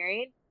got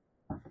married,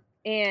 How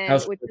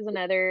and which is strict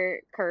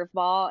another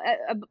curveball.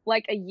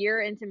 Like a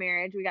year into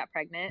marriage, we got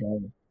pregnant.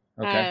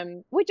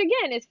 Okay. Which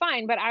again is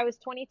fine, but I was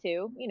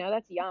 22.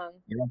 That's young,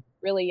 Yeah.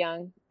 really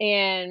young,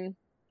 and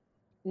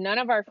none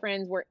of our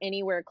friends were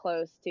anywhere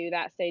close to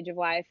that stage of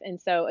life.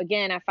 And so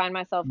again, I find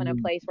myself in a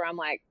Mm. place where I'm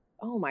like,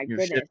 oh my You're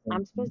goodness, shifting.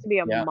 I'm supposed to be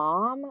a Yeah.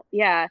 mom.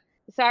 Yeah.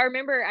 So I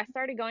remember I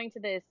started going to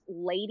this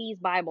ladies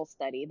Bible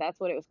study. That's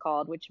what it was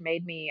called, which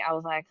made me, I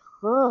was like,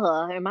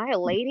 ugh, am I a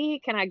lady?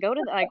 Can I go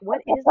to like,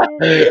 what is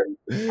this?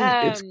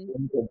 It's Um,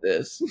 into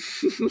this.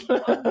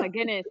 oh my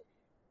goodness.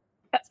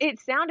 It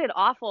sounded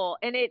awful,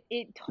 and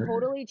it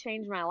totally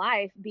changed my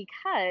life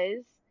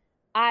because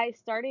I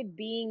started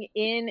being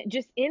in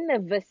the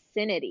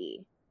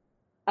vicinity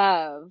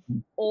of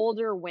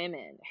older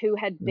women who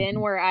had been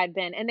Mhm. where I'd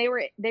been, and they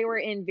were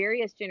in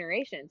various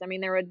generations. I mean,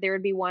 there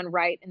would be one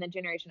right in the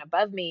generation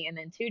above me, and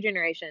then two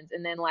generations,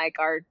 and then like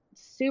our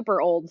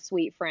super old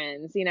sweet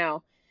friends.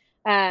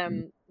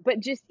 Mm. But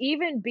just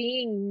even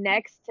being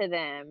next to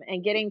them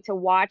and getting to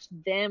watch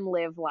them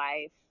live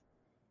life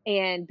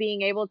and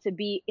being able to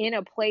be in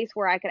a place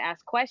where I could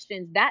ask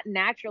questions, that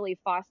naturally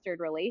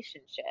fostered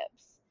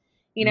relationships.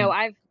 You know,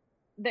 Mm.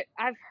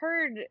 I've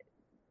heard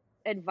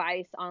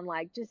advice on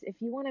like, just if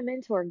you want a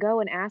mentor, go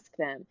and ask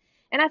them.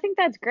 And I think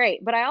that's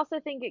great, but I also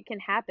think it can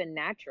happen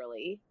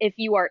naturally if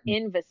you are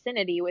in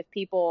vicinity with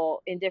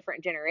people in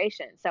different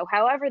generations. So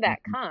however that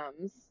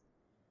comes,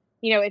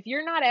 if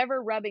you're not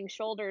ever rubbing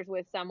shoulders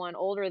with someone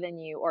older than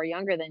you or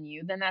younger than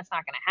you, then that's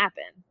not going to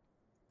happen.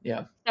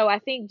 Yeah. So I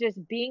think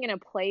just being in a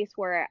place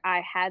where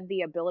I had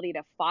the ability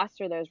to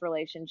foster those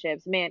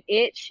relationships, man,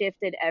 it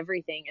shifted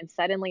everything. And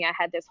suddenly I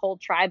had this whole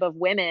tribe of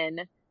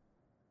women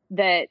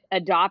that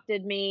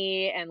adopted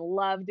me and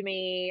loved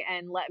me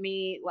and let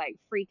me like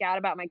freak out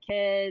about my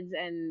kids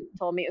and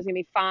told me it was gonna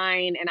be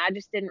fine. And I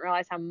just didn't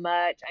realize how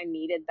much I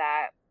needed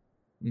that.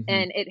 Mm-hmm.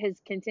 And it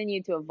has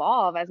continued to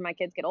evolve as my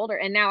kids get older.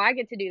 And now I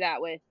get to do that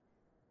with,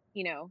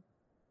 you know,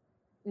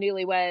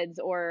 newlyweds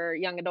or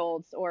young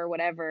adults or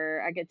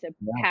whatever. I get to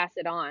pass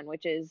it on,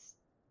 which is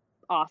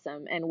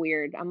awesome and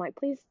weird. I'm like,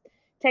 please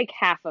take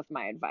half of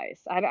my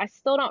advice. I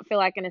still don't feel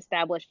like an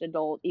established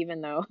adult, even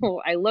though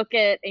I look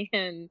it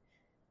and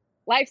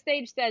life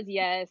stage says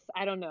yes.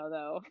 I don't know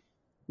though.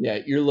 Yeah,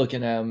 you're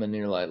looking at them and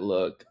you're like,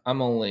 look,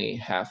 I'm only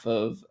half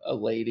of a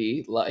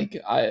lady. Like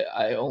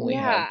I only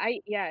have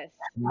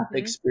half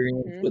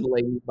experience with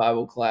ladies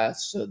Bible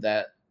class, so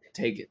that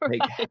take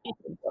half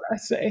of what I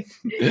say.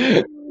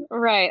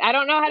 Right. I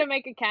don't know how to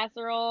make a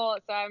casserole,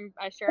 so I'm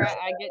sure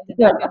I get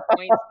deducted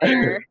points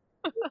there.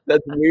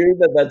 That's weird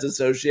that's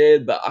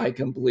associated, but I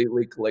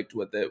completely clicked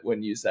with it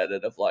when you said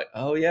it of like,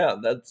 oh yeah,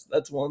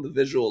 that's one of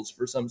the visuals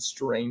for some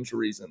strange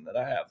reason that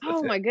I have.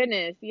 Oh my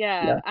goodness.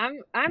 Yeah.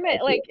 I'm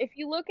at, like, if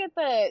you look at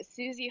the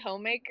Susie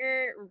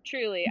Homemaker,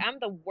 truly, I'm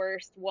the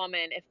worst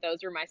woman if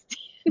those are my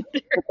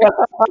standards.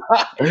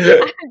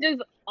 I'm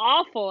just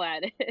awful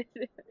at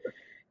it.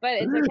 But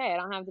it's okay. I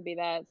don't have to be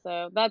that.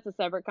 So that's a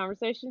separate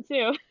conversation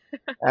too.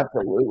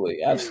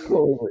 Absolutely.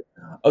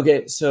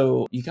 Okay,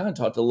 so you kind of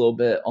talked a little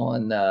bit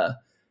on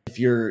if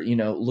you're,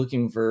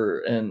 looking for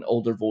an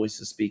older voice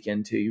to speak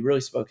into. You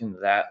really spoke into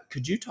that.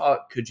 Could you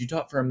talk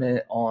for a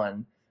minute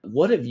on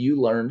what have you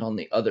learned on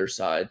the other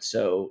side?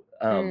 So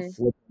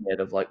flipping it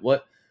of like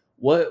what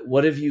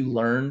have you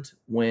learned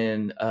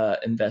when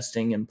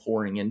investing and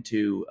pouring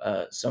into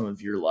some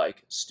of your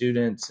like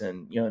students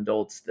and young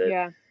adults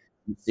that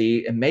you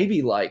see, and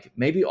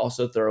maybe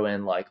also throw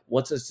in like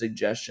what's a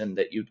suggestion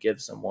that you'd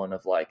give someone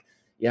of like,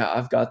 yeah,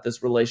 I've got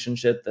this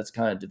relationship that's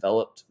kind of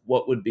developed.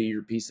 What would be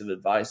your piece of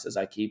advice as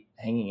I keep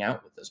hanging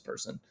out with this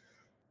person?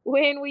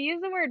 When we use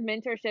the word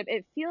mentorship,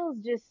 it feels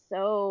just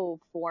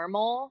so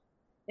formal.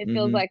 It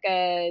feels like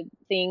a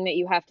thing that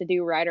you have to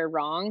do right or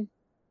wrong.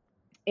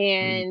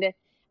 And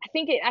I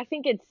think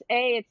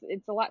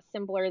it's a lot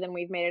simpler than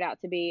we've made it out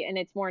to be, and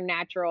it's more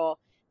natural.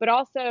 But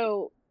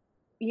also,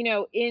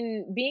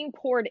 in being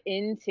poured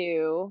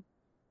into,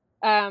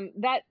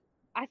 that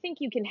I think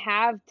you can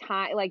have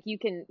time, like you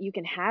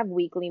can have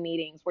weekly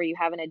meetings where you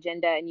have an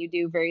agenda and you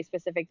do very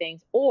specific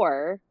things,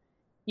 or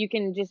you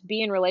can just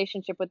be in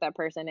relationship with that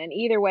person. And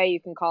either way,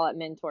 you can call it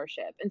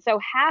mentorship. And so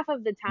half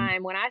of the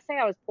time when I say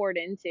I was poured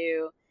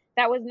into,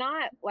 that was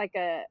not like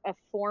a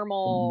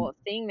formal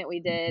thing that we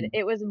did.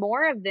 It was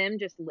more of them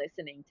just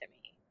listening to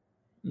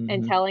me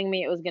and telling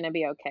me it was going to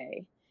be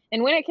okay.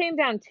 And when it came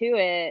down to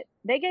it,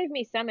 they gave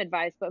me some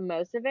advice, but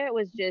most of it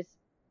was just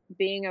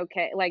being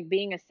okay, like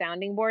being a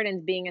sounding board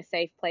and being a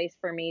safe place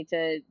for me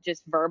to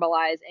just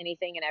verbalize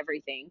anything and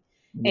everything.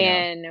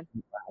 And,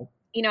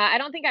 I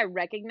don't think I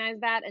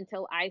recognized that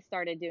until I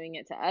started doing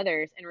it to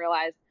others and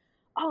realized,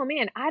 oh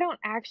man, I don't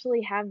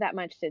actually have that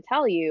much to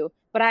tell you,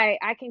 but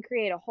I can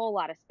create a whole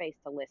lot of space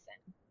to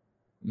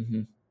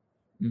listen.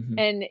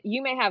 And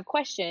you may have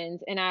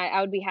questions, and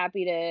I would be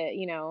happy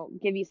to,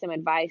 give you some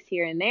advice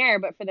here and there.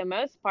 But for the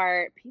most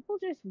part, people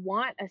just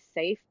want a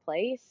safe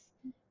place,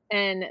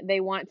 and they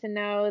want to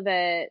know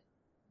that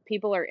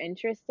people are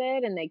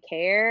interested and they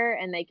care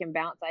and they can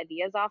bounce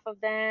ideas off of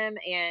them.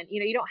 And,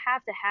 you don't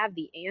have to have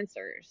the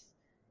answers.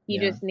 You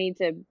just need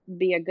to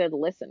be a good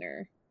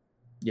listener.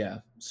 Yeah,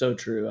 so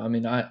true. I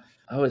mean, I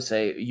would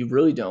say you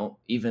really don't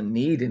even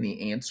need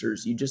any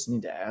answers. You just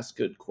need to ask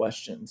good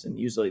questions. And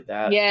usually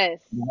that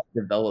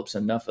develops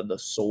enough of the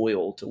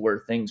soil to where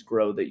things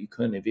grow that you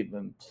couldn't have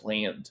even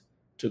planned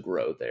to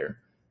grow there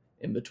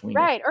in between.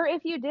 Right. Or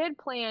if you did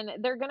plan,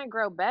 they're going to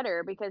grow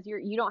better because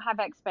you don't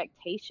have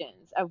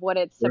expectations of what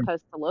it's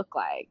supposed to look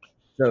like.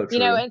 So true.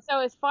 And so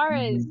as far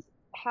as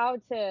how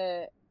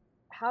to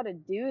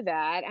do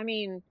that, I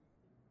mean,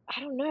 I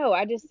don't know.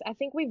 I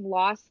think we've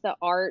lost the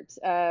art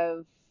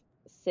of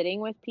sitting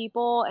with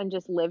people and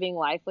just living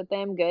life with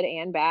them, good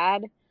and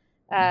bad.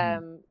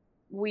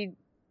 We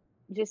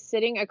just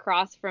sitting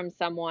across from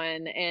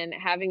someone and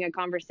having a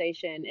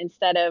conversation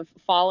instead of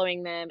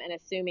following them and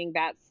assuming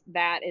that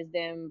is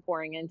them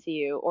pouring into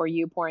you or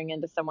you pouring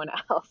into someone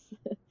else.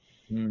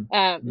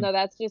 No,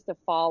 that's just a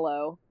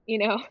follow.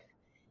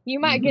 You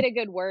might get a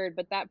good word,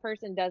 but that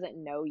person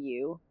doesn't know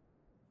you.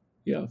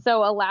 Yeah.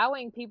 So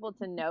allowing people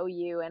to know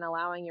you and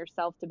allowing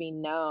yourself to be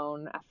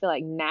known, I feel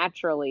like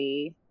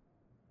naturally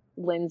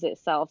lends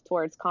itself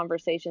towards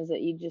conversations that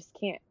you just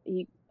can't,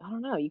 I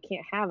don't know, you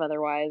can't have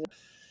otherwise.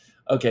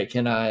 Okay.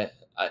 Can I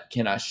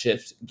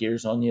shift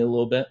gears on you a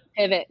little bit?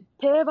 Pivot.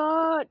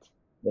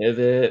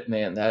 Pivot,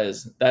 man, that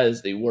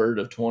is the word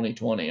of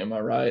 2020. Am I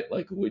right?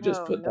 Like we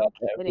just put no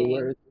that everywhere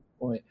kidding. at this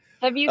point.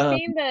 Have you Um,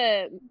 seen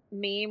the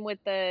meme with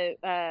the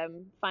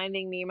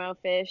Finding Nemo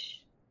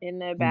fish in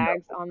the no,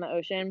 bags on the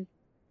ocean?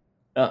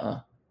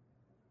 uh-uh.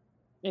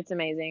 It's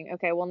amazing.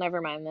 Okay, well,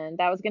 never mind then.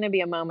 That was going to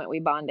be a moment we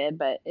bonded,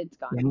 but it's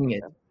gone now. Dang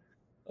it. So.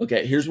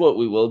 Okay, here's what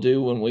we will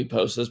do when we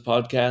post this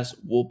podcast.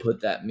 We'll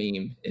put that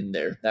meme in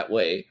there. That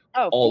way,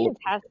 Oh, all of us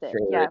can fantastic.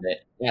 share Yeah. in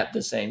it at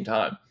the same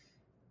time.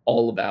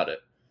 All about it.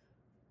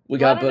 We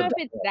Well, I got to don't know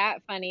put if it's that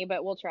funny,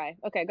 but we'll try.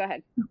 Okay, go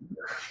ahead.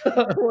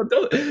 well,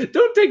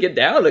 don't take it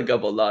down a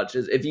couple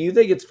notches. If you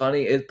think it's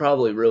funny, it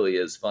probably really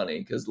is funny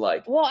because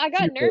like Well, I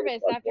got people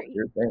nervous like after,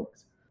 your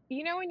things.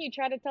 you know, when you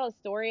try to tell a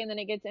story and then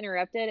it gets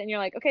interrupted and you're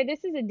like, okay,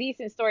 this is a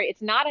decent story.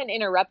 It's not an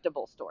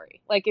interruptible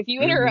story. Like if you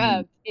Mm,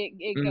 interrupt,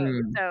 it goes.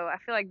 mm, So I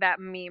feel like that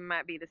meme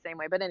might be the same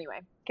way. But anyway,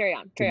 carry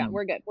on. Carry on. mm.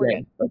 We're good. We're Yeah.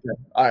 good.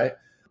 Okay. All right.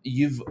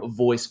 You've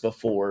voiced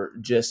before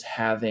just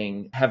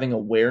having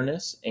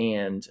awareness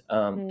and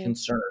Mm,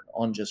 concern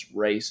on just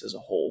race as a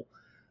whole.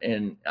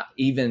 And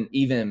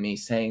even me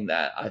saying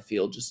that, I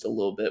feel just a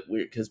little bit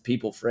weird because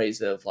people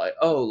phrase it of like,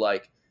 oh,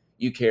 like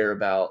you care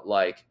about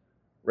like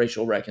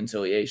racial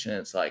reconciliation.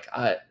 It's like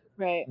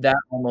right. that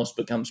almost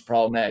becomes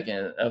problematic in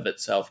and of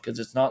itself because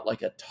it's not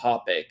like a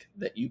topic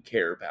that you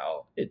care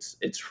about. It's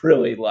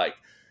really like,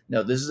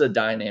 no, this is a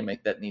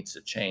dynamic that needs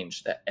to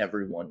change that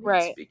everyone needs to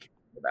Right. be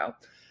caring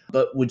about.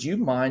 But would you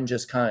mind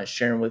just kind of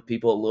sharing with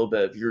people a little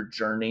bit of your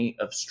journey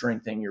of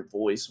strengthening your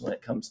voice when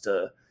it comes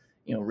to,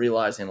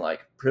 realizing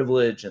like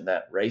privilege and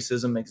that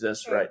racism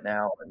exists Sure. right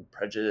now and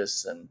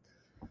prejudice and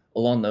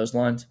along those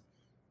lines?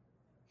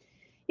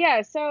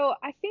 Yeah. So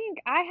I think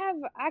I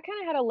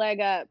kind of had a leg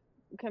up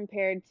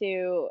compared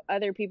to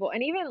other people.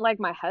 And even like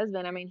my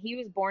husband, I mean, he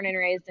was born and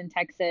raised in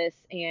Texas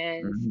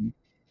and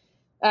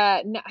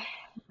Mhm. no,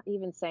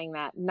 even saying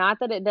that, not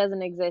that it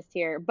doesn't exist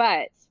here,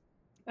 but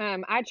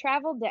I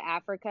traveled to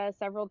Africa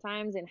several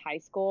times in high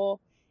school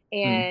Mm.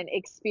 and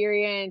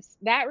experienced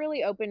that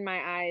really opened my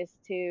eyes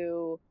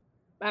to,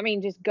 I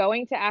mean, just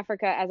going to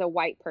Africa as a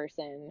white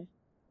person.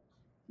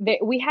 That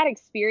we had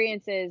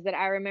experiences that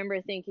I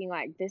remember thinking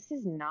like, this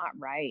is not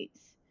right.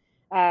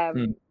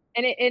 Mm.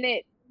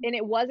 And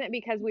it wasn't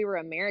because we were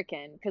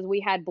American, because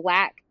we had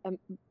black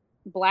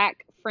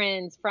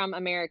friends from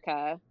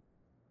America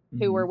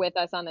who were Mhm. with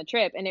us on the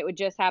trip, and it would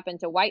just happen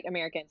to white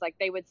Americans. Like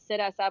they would sit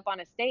us up on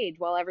a stage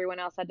while everyone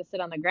else had to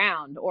sit on the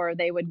ground, or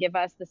they would give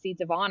us the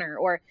seats of honor,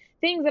 or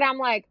things that I'm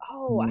like,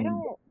 oh,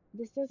 Mm.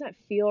 this doesn't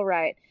feel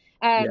right.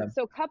 Yeah.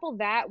 So couple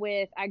that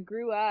with I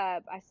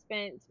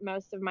spent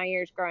most of my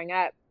years growing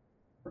up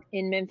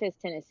in Memphis,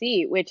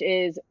 Tennessee, which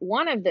is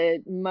one of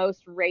the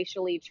most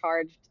racially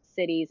charged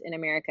cities in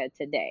America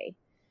today.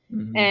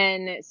 Mhm.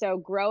 And so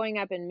growing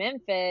up in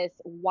Memphis,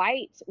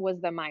 white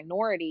was the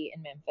minority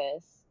in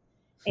Memphis.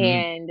 Hmm.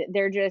 And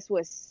there just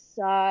was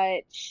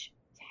such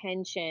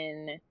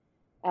tension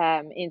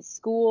in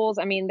schools.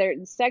 I mean, there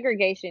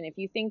segregation. If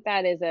you think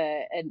that is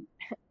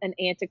an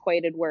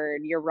antiquated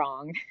word, you're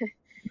wrong.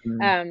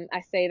 Mhm.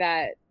 I say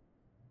that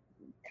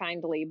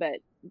kindly, but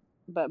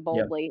Yeah.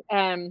 boldly.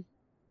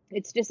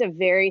 It's just a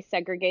very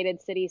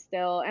segregated city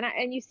still,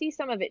 and you see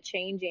some of it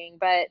changing.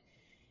 But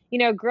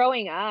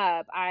growing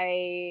up,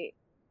 I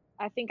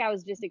think I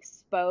was just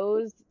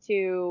exposed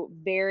to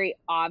very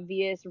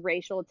obvious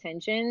racial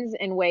tensions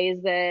in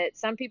ways that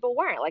some people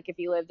weren't. Like if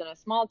you lived in a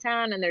small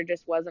town and there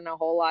just wasn't a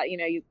whole lot,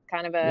 you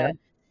kind of Yeah.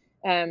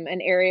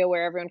 an area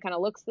where everyone kind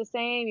of looks the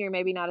same, you're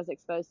maybe not as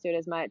exposed to it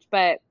as much.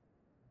 But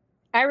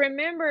I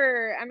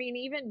remember, I mean,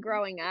 even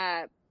growing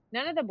up,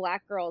 none of the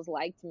black girls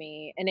liked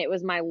me, and it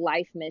was my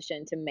life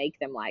mission to make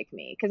them like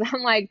me because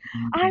I'm like,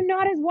 Mhm. I'm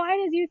not as white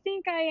as you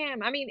think I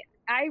am. I mean,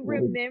 I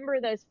Right. remember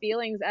those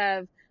feelings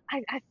of,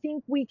 I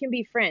think we can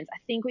be friends. I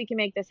think we can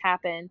make this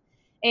happen.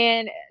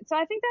 And so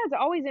I think that's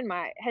always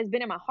has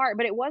been in my heart,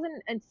 but it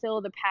wasn't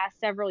until the past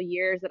several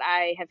years that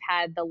I have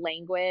had the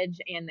language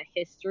and the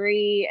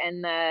history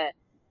and the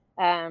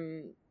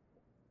um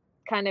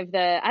kind of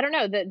I don't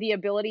know, the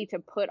ability to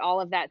put all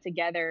of that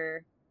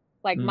together,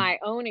 like Mm. my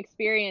own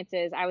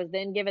experiences, I was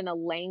then given the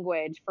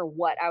language for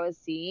what I was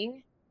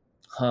seeing,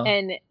 Huh.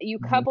 and you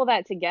Mhm. couple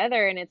that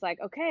together and it's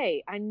like,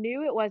 okay, I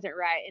knew it wasn't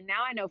right, and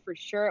now I know for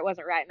sure it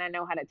wasn't right, and I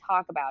know how to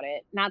talk about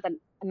it. Not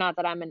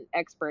that I'm an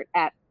expert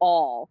at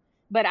all,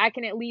 but I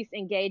can at least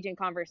engage in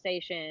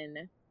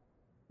conversation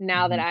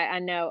now that Mhm. I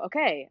know,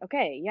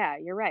 okay, yeah,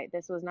 you're right.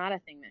 This was not a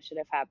thing that should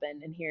have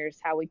happened, and here's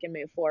how we can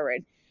move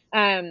forward.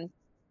 Um,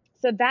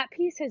 so that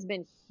piece has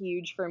been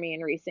huge for me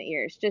in recent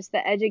years. Just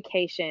the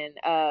education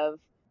of,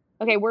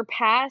 okay, we're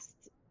past,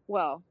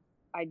 well,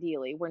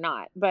 ideally, we're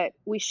not, but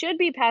we should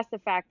be past the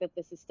fact that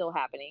this is still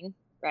happening,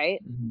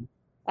 right? Mhm.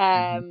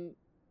 Mhm. Um,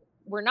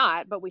 we're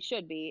not, but we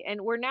should be.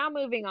 And we're now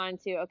moving on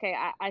to, okay,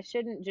 I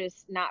shouldn't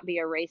just not be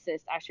a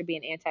racist. I should be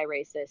an anti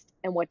racist.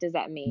 And what does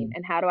that mean? Mhm.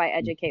 And how do I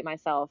educate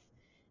myself?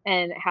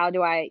 And how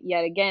do I,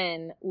 yet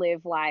again,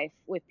 live life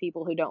with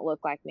people who don't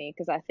look like me?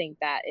 Because I think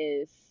that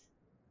is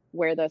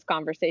where those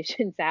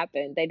conversations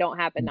happen. They don't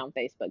happen Mhm. on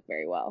Facebook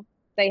very well.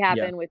 They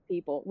happen with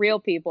people, real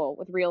people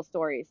with real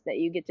stories that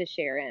you get to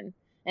share in,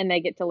 and they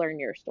get to learn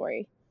your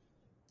story.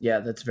 Yeah,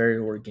 that's very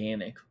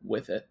organic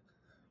with it.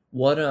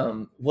 What's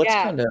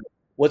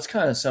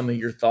kind of some of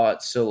your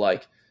thoughts? So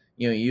like,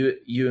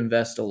 you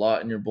invest a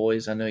lot in your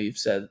boys. I know you've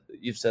said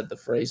the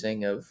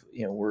phrasing of,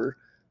 we're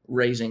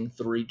raising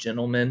 3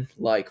 gentlemen.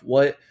 Like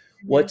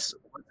what's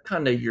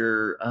kind of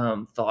your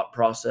thought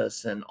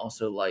process, and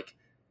also like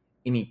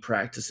any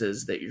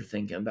practices that you're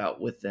thinking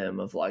about with them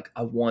of like,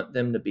 I want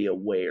them to be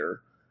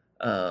aware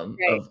of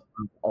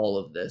all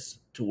of this,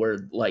 to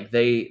where like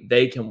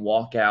they can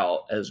walk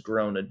out as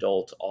grown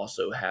adults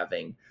also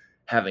having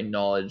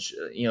knowledge,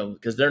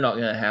 because they're not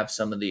going to have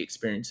some of the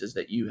experiences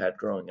that you had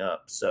growing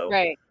up. So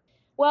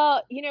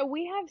well,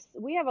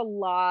 we have a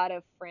lot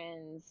of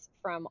friends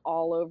from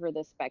all over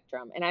the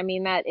spectrum, and I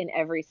mean that in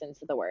every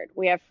sense of the word.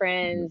 We have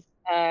friends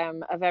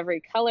of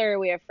every color.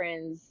 We have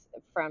friends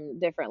from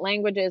different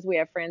languages. We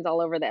have friends all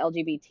over the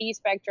LGBT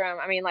spectrum.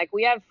 I mean, like,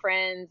 we have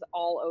friends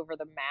all over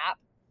the map.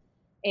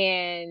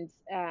 And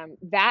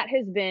that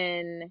has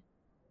been,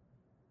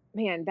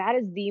 man, that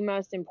is the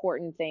most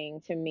important thing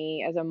to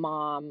me as a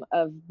mom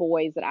of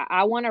boys, that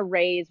I want to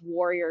raise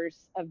warriors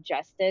of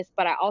justice,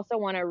 but I also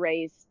want to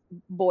raise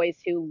boys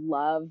who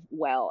love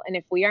well. And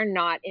if we are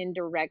not in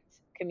direct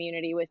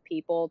community with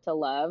people to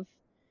love,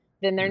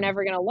 then they're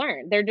never going to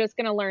learn. They're just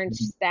going to learn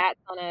stats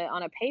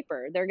on a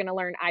paper. They're going to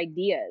learn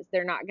ideas.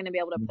 They're not going to be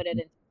able to put it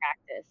into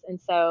practice. And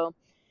so,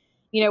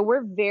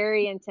 we're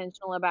very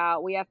intentional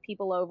about, we have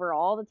people over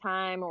all the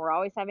time, and we're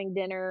always having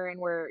dinner, and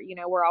we're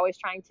always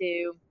trying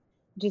to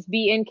just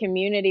be in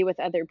community with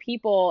other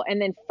people. And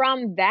then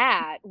from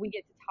that, we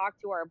get to talk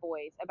to our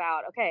boys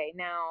about, okay,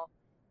 now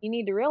you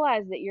need to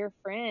realize that your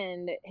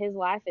friend, his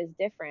life is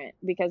different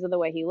because of the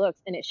way he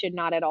looks, and it should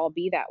not at all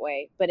be that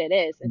way, but it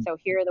is. And so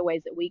here are the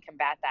ways that we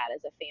combat that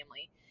as a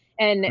family.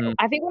 And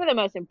I think one of the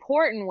most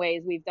important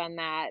ways we've done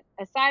that,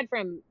 aside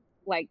from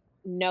like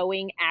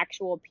knowing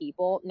actual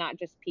people, not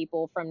just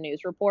people from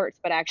news reports,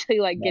 but actually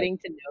like getting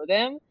to know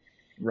them.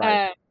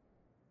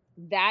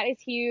 That is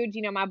huge.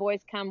 My boys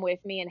come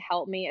with me and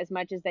help me as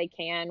much as they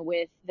can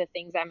with the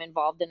things I'm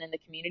involved in the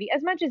community,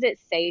 as much as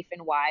it's safe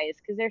and wise,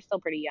 because they're still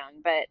pretty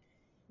young, but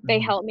they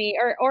help me.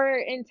 Or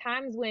in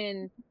times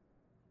when,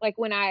 like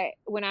when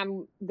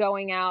I'm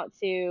going out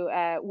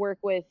to work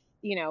with,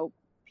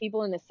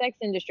 people in the sex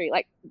industry,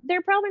 like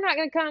they're probably not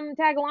going to come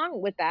tag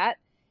along with that,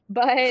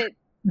 but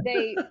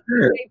they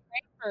pray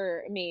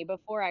for me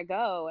before I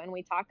go, and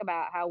we talk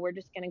about how we're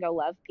just going to go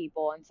love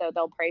people, and so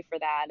they'll pray for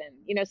that,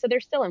 and so they're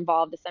still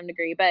involved to some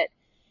degree. But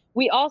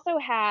we also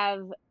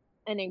have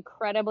an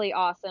incredibly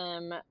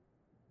awesome,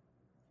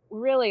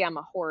 really, I'm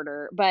a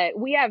hoarder, but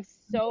we have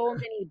so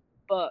many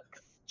books,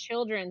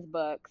 children's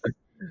books,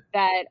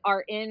 that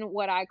are in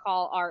what I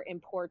call our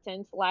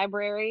importance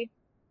library.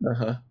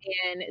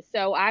 And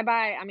so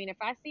if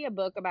I see a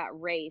book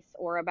about race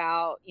or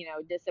about,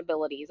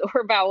 disabilities or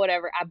about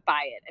whatever, I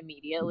buy it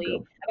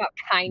immediately, about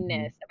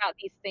kindness, about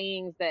these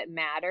things that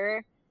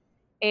matter.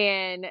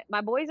 And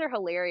my boys are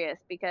hilarious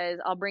because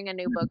I'll bring a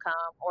new book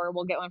home, or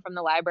we'll get one from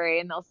the library,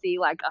 and they'll see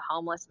like a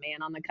homeless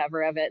man on the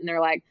cover of it, and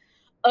they're like,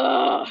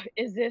 "Oh,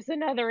 is this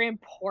another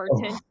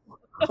important?"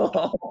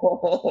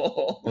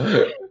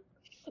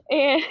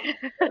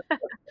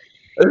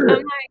 And I'm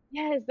like,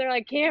 yes. They're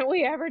like, can't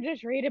we ever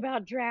just read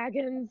about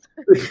dragons?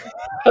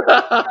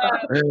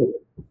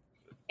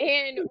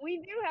 And we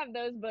do have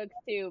those books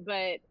too,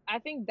 but I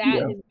think that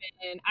has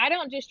been, I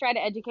don't just try to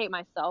educate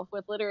myself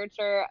with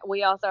literature.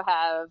 We also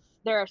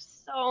there are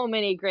so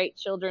many great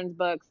children's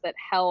books that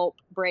help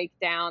break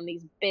down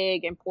these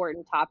big,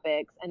 important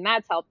topics. And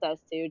that's helped us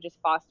to just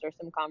foster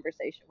some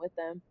conversation with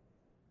them.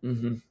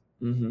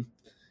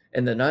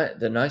 And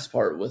the nice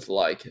part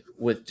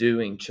with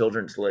doing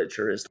children's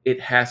literature is it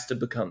has to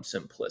become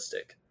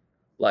simplistic.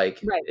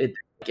 Like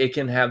it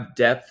can have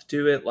depth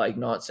to it. Like,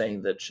 not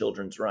saying that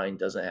children's writing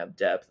doesn't have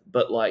depth,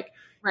 but like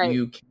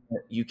you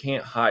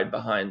can't hide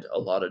behind a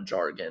lot of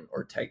jargon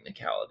or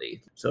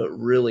technicality. So it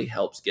really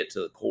helps get to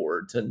the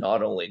core, to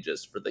not only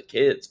just for the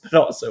kids, but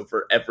also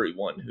for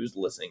everyone who's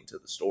listening to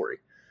the story.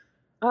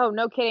 Oh,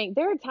 no kidding.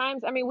 There are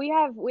times, we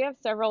have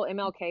several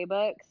MLK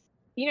books.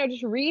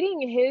 Just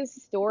reading his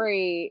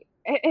story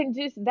and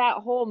just that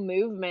whole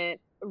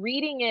movement,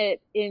 reading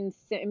it in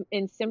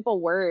simple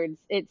words,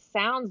 it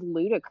sounds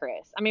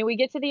ludicrous. We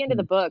get to the end of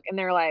the book and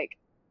they're like,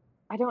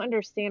 I don't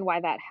understand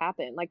why that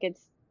happened. Like,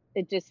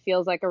 it just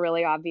feels like a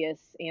really obvious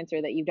answer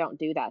that you don't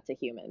do that to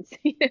humans.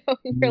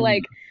 You're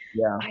like,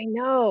 I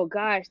know,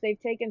 gosh,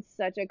 they've taken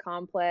such a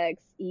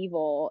complex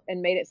evil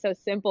and made it so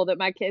simple that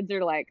my kids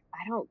are like,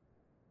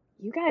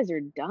 you guys are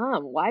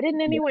dumb. Why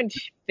didn't anyone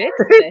fix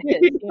this?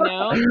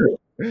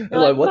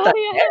 Like, what the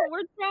heck?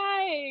 We're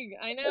trying.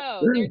 I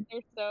know.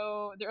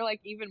 They're like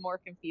even more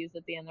confused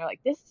at the end. They're like,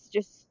 this is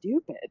just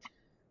stupid.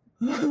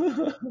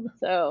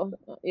 So,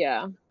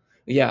 yeah.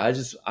 Yeah,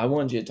 I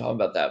wanted you to talk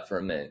about that for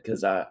a minute,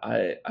 because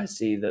I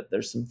see that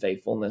there's some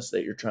faithfulness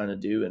that you're trying to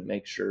do and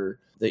make sure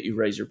that you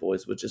raise your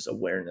boys with just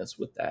awareness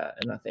with that.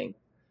 And I think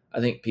I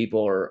think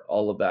people are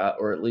all about,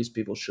 or at least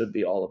people should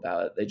be all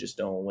about it. They just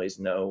don't always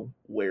know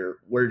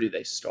where do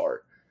they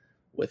start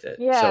with it.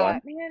 Yeah,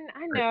 man,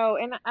 I know,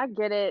 and I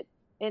get it,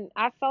 and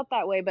I felt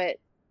that way, but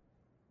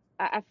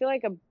I feel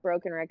like a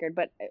broken record,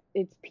 but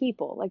it's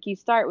people. Like, you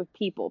start with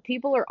people.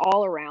 People are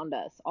all around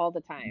us all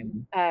the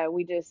time.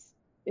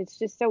 It's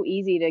just so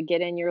easy to get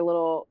in your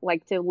little,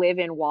 like, to live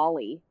in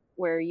WALL-E,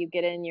 where you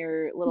get in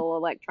your little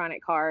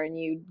electronic car and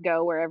you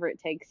go wherever it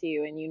takes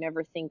you, and you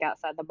never think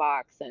outside the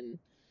box, and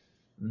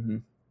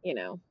you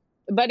know.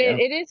 But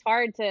it is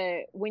hard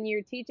to, when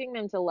you're teaching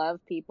them to love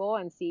people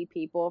and see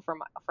people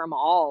from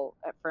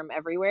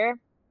everywhere.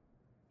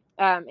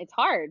 It's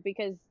hard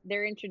because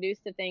they're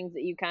introduced to things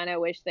that you kind of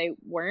wish they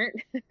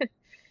weren't.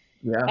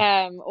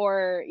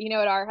 Or,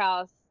 at our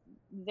house,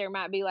 there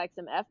might be like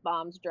some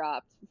F-bombs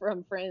dropped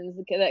from friends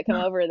that come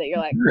over that you're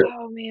like,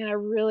 oh man, I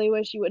really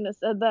wish you wouldn't have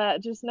said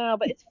that just now,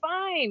 but it's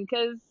fine.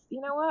 'Cause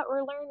you know what?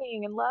 We're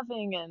learning and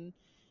loving, and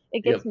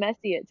it gets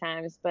messy at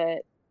times, but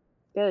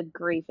good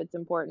grief, it's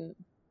important.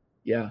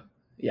 Yeah.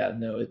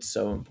 No, it's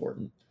so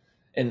important.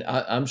 And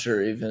I'm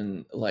sure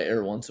even like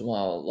every once in a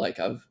while, like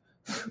I've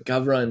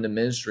run into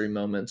ministry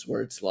moments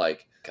where it's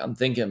like, I'm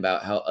thinking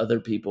about how other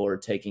people are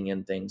taking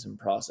in things and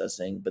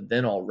processing, but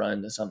then I'll run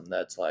into something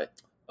that's like,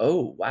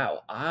 oh,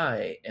 wow,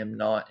 I am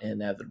not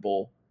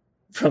inevitable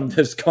from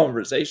this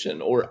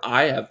conversation, or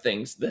I have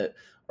things that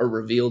are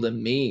revealed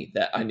in me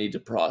that I need to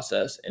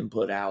process and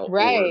put out.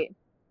 Right.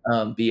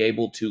 Or be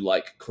able to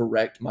like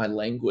correct my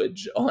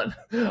language on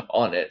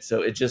it.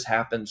 So it just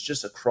happens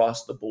just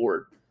across the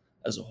board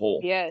as a whole.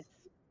 Yes.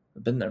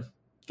 I've been there.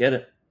 Get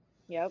it.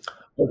 Yep.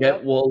 Okay.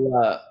 Yep.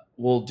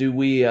 Well, do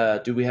we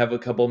have a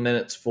couple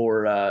minutes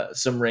for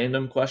some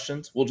random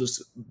questions? We'll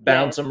just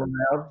bounce them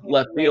around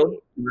left field.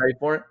 You ready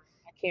for it?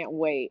 I can't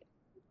wait.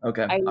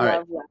 Okay. I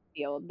love left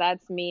field.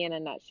 That's me in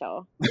a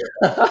nutshell.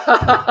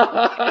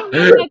 I don't know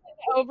if that's an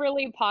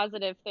overly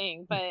positive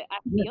thing, but I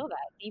feel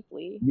that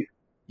deeply.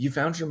 You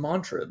found your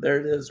mantra. There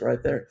it is,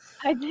 right there.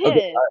 I did.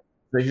 Okay,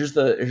 so here's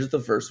the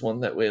first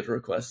one that we had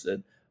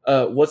requested.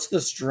 What's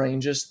the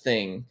strangest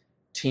thing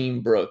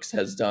Team Brooks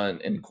has done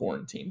in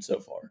quarantine so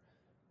far?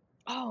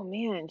 Oh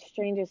man,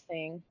 strangest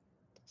thing.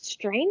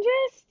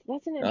 Strangest?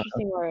 That's an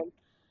interesting word.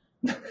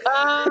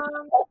 I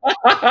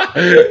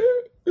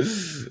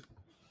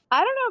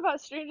don't know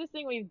about strangest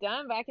thing we've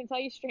done, but I can tell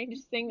you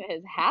strangest thing that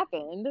has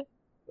happened.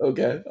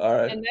 Okay, all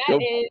right. And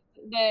that is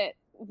that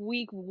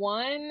week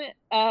 1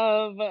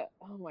 of,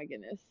 oh my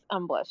goodness,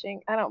 I'm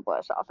blushing. I don't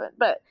blush often,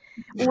 but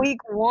week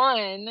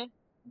 1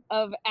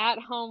 of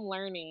at-home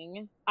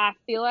learning, I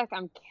feel like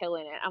I'm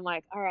killing it. I'm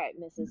like, all right,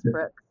 Mrs.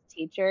 Brooks,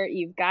 teacher,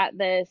 you've got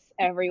this.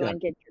 Everyone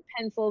get your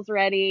pencils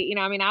ready.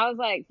 I was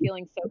like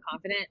feeling so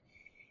confident.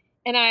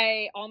 And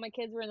all my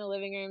kids were in the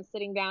living room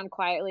sitting down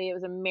quietly. It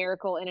was a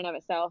miracle in and of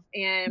itself.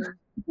 And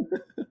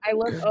I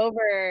look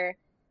over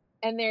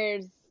and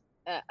there's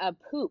a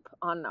poop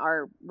on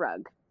our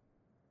rug.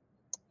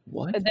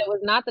 What? That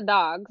was not the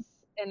dog's,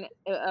 and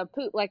a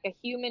poop, like a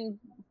human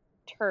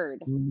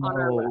turd on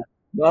our rug.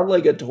 Not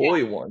like a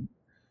toy one.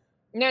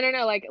 No,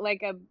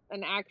 like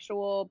an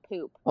actual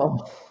poop.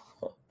 Oh.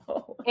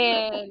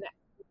 And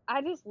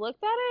I just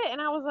looked at it and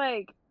I was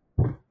like,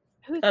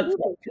 whose poop is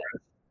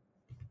this?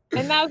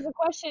 And that was the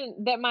question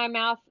that my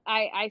mouth,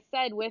 I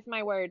said with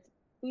my words,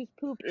 whose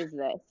poop is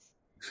this?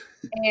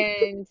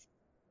 And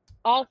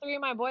all 3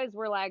 of my boys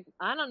were like,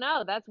 I don't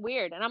know, that's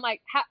weird. And I'm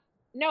like,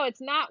 no,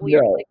 it's not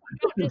weird. No. Like, you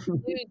don't just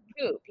lose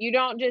poop. You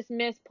don't just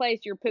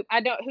misplace your poop.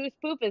 Whose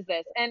poop is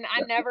this? And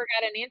I never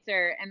got an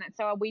answer. And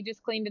so we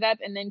just cleaned it up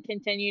and then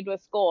continued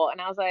with school.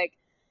 And I was like,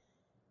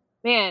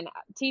 man,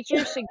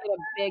 teachers should get a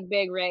big,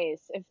 big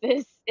raise. If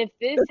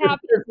this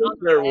happens on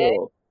their head,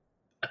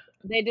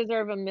 they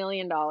deserve $1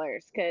 million,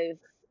 because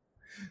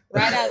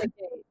right out of the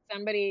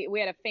gate,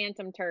 we had a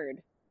phantom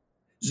turd.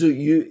 So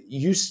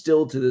you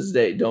still to this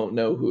day don't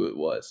know who it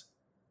was?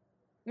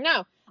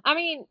 No.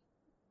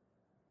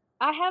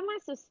 I have my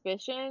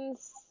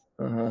suspicions,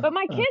 but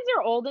my kids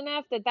are old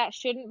enough that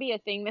shouldn't be a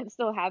thing that's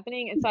still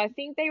happening. And so I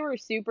think they were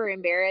super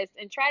embarrassed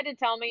and tried to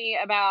tell me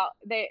about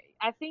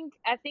I think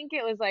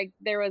it was like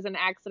there was an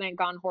accident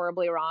gone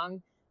horribly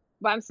wrong,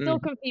 but I'm still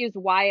confused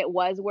why it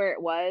was where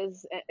it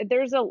was.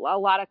 There's a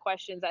lot of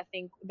questions I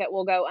think that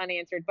will go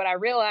unanswered, but I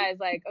realized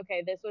like,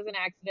 okay, this was an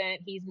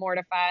accident. He's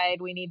mortified.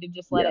 We need to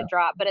just let it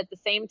drop. But at the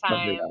same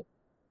time,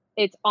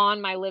 it's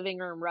on my living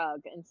room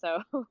rug. And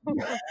so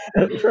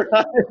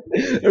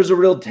there's a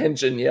real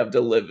tension you have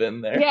to live in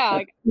there. Yeah.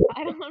 Like,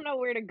 I don't know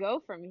where to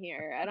go from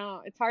here.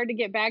 It's hard to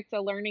get back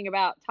to learning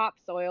about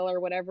topsoil or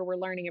whatever we're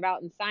learning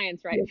about in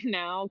science right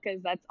now,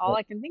 because that's all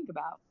I can think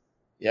about.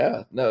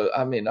 Yeah, no,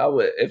 I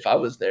would, if I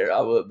was there,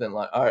 I would have been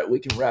like, all right, we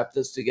can wrap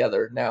this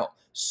together. Now,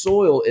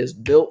 soil is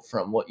built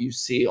from what you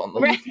see on the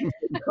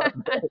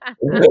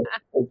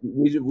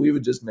we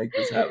would just make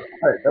this happen.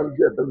 All right, that was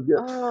good.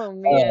 Oh,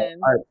 man.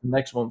 All right,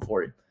 next one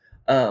for you.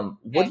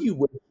 What do you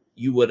wish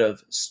you would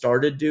have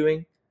started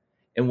doing,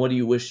 and what do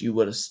you wish you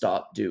would have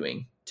stopped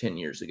doing 10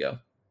 years ago?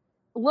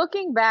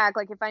 looking back,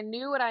 like if I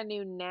knew what I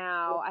knew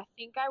now, I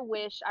think I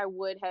wish I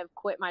would have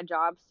quit my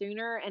job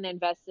sooner and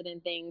invested in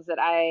things that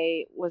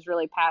I was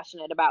really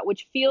passionate about,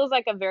 which feels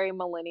like a very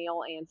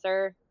millennial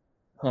answer.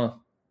 Huh.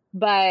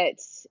 But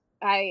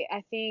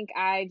I think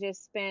I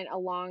just spent a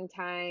long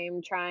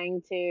time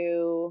trying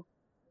to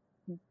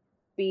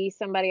be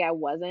somebody I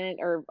wasn't,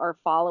 or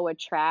follow a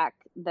track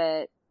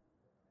that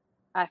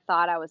I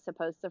thought I was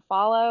supposed to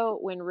follow,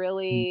 when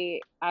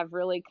really I've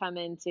really come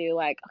into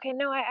like, okay,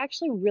 no, I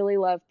actually really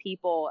love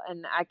people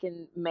and I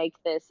can make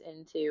this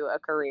into a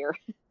career.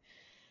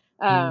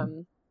 Mm.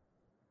 um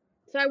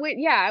so I wish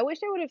I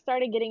would have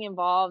started getting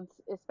involved,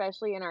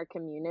 especially in our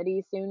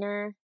community,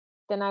 sooner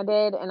than I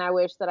did. And I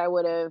wish that I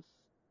would have,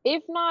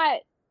 if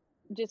not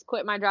just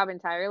quit my job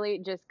entirely,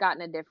 just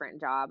gotten a different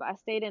job. I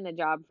stayed in a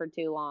job for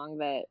too long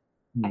that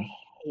I Mm.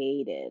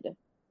 hated.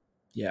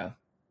 Yeah.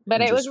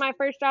 But And it was just my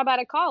first job out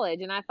of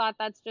college, and I thought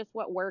that's just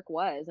what work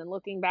was, and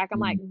looking back, I'm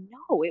like, mm.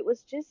 "No, it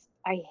was just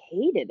I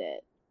hated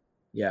it."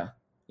 Yeah.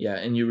 Yeah,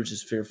 and you were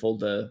just fearful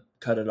to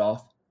cut it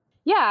off?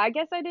 Yeah, I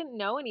guess I didn't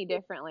know any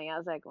differently. I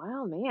was like,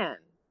 "Well, man,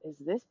 is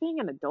this being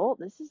an adult?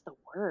 This is the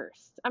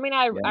worst." I mean,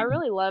 I Yeah.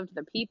 really loved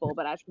the people,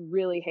 but I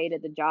really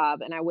hated the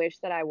job, and I wish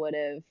that I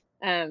would've,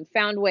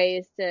 found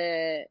ways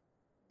to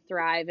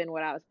thrive in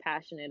what I was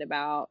passionate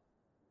about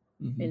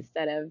Mhm.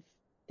 instead of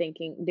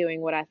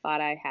doing what I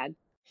thought I had.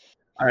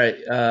 Alright,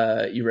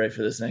 you ready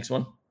for this next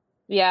one?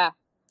 Yeah.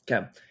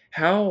 Okay.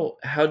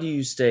 How do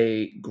you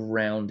stay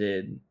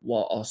grounded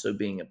while also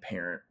being a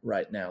parent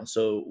right now?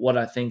 So what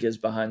I think is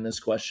behind this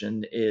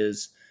question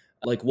is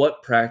like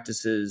what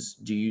practices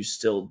do you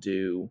still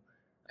do?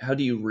 How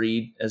do you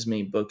read as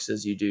many books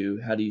as you do?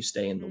 How do you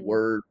stay in the Mhm.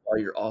 word while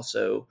you're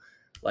also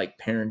like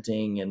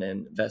parenting and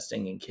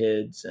investing in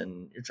kids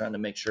and you're trying to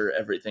make sure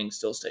everything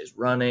still stays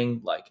running?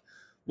 Like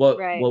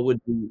Right. what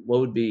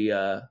would be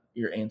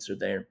your answer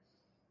there?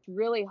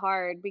 Really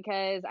hard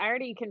because I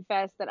already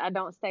confessed that I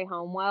don't stay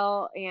home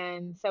well,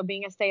 and so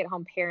being a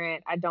stay-at-home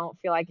parent, I don't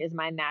feel like is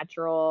my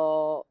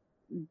natural.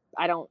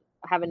 I don't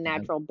have a Yeah.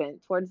 natural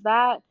bent towards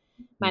that.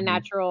 My Mhm.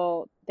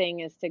 natural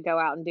thing is to go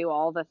out and do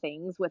all the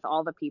things with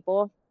all the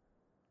people,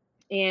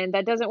 and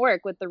that doesn't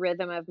work with the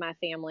rhythm of my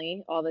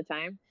family all the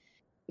time.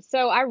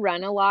 So I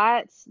run a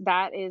lot.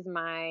 That is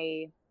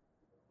my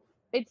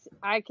it's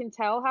I can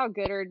tell how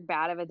good or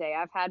bad of a day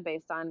I've had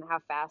based on how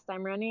fast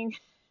I'm running.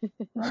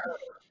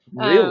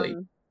 Really?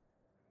 Um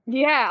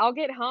Yeah, I'll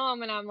get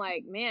home and I'm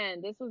like,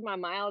 "Man, this was my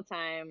mile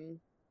time.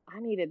 I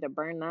needed to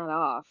burn that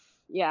off."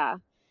 Yeah,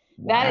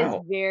 that is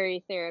Wow.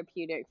 very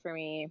therapeutic for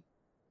me.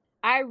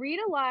 I read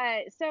a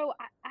lot, so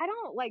I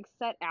don't, like,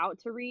 set out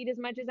to read as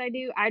much as I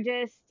do.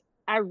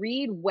 I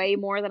read way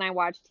more than I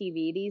watch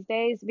TV these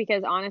days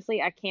because,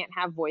 honestly, I can't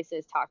have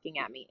voices talking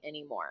at me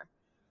anymore.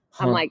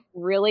 I'm, Huh. like,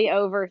 really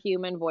over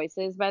human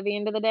voices by the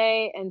end of the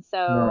day, and Huh.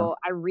 so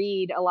I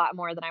read a lot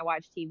more than I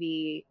watch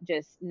TV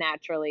just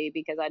naturally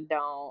because I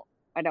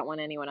don't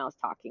want anyone else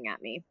talking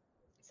at me.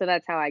 So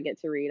that's how I get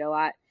to read a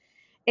lot.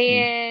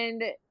 Mm.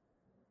 And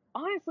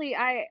honestly,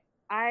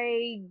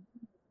 I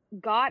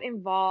got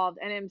involved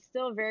and am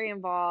still very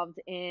involved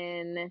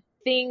in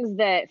things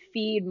that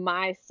feed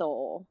my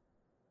soul.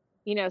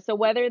 So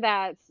whether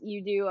that's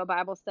you do a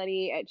Bible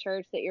study at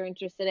church that you're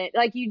interested in,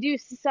 like you do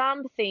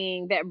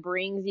something that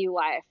brings you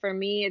life. For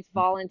me, it's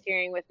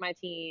volunteering with my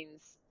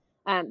teens.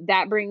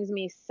 That brings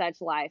me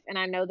such life. And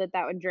I know that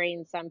that would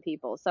drain some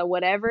people. So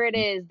whatever it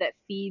is that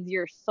feeds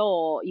your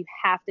soul, you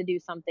have to do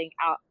something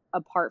out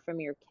apart from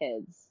your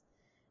kids.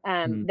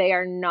 Mm. They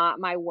are not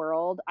my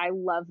world. I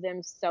love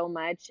them so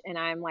much and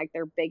I'm like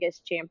their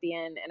biggest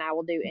champion and I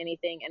will do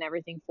anything and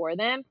everything for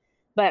them.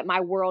 But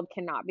my world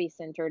cannot be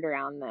centered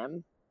around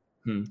them,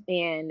 Hmm.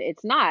 and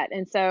it's not.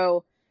 And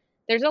so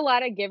there's a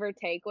lot of give or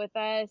take with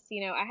us.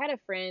 I had a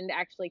friend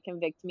actually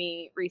convict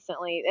me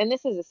recently, and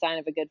this is a sign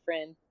of a good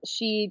friend.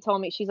 She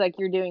told me, she's like,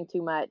 "You're doing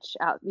too much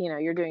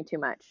you're doing too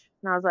much."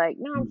 And I was like,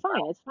 "No, I'm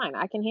fine. It's fine.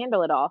 I can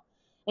handle it all."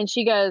 And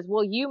she goes,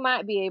 "Well, you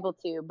might be able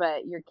to,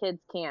 but your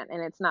kids can't,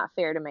 and it's not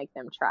fair to make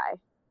them try."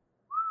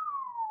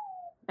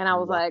 And I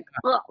was Wow. like,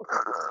 "Ugh."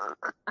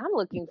 I'm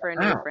looking for a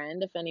new Wow.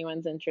 friend if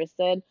anyone's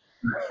interested.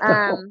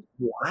 Um,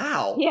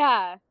 Wow.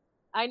 yeah,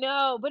 I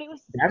know, but it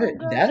was That so is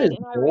that good, is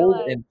and I bold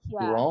realized, and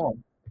yeah.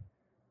 strong.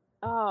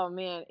 Oh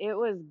man, it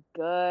was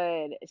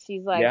good.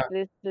 She's like, Yeah.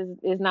 this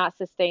is not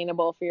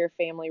sustainable for your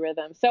family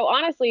rhythm. So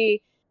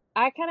honestly,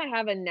 I kind of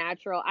have a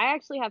natural, I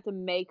actually have to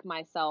make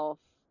myself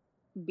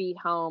be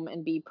home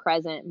and be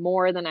present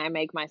more than I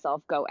make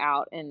myself go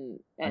out I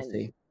and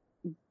see.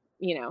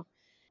 you know.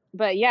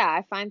 But yeah,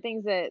 I find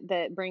things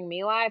that bring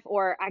me life,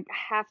 or I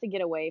have to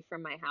get away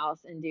from my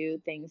house and do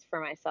things for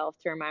myself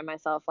to remind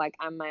myself like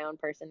I'm my own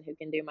person who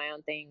can do my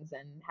own things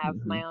and have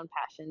Mhm. my own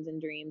passions and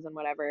dreams and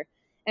whatever.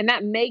 And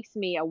that makes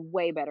me a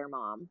way better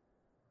mom,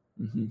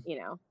 Mhm. you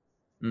know,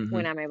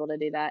 when Mhm. I'm able to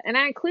do that. And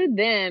I include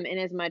them in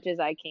as much as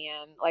I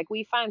can. Like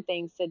we find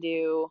things to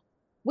do.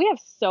 We have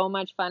so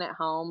much fun at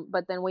home,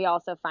 but then we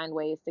also find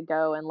ways to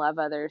go and love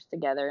others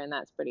together, and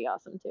that's pretty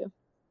awesome too.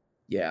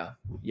 Yeah.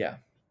 Yeah.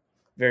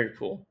 Very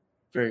cool.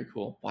 Very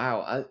cool.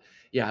 Wow.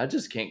 I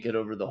just can't get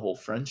over the whole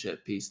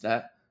friendship piece.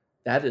 That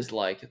is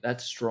like,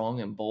 that's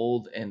strong and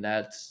bold, and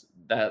that's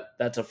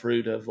a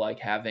fruit of like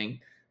having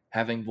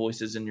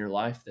voices in your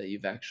life that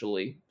you've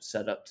actually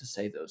set up to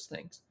say those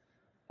things.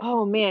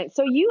 Oh man.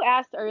 So you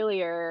asked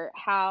earlier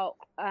how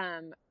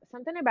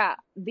something about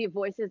the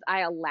voices I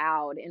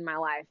allowed in my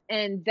life.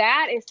 And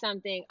that is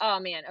something, oh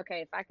man,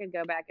 okay, if I could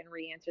go back and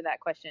re-answer that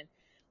question.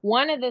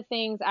 One of the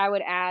things I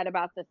would add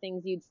about the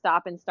things you'd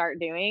stop and start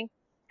doing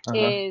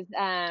is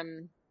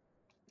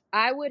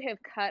I would have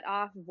cut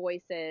off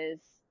voices.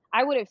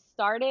 I would have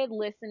started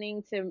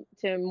listening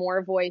to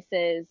more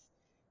voices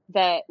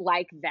that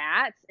like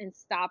that and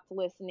stopped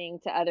listening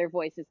to other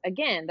voices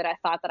again that I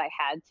thought that I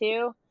had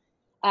to.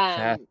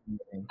 I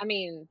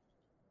mean,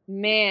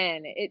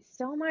 man, it's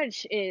so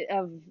much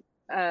of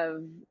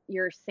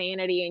your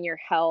sanity and your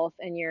health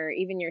and your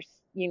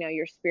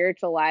your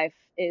spiritual life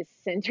is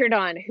centered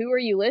on who are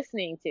you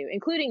listening to,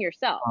 including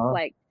yourself.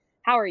 Like,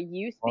 how are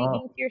you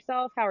speaking to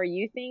yourself? How are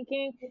you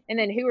thinking? And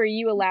then who are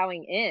you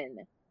allowing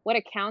in? What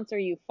accounts are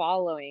you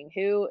following?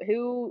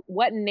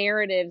 What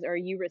narratives are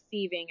you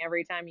receiving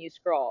every time you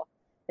scroll?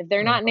 If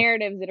they're not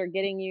narratives that are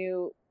getting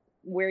you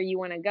where you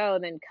want to go,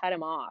 then cut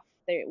them off.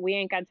 We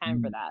ain't got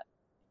time for that.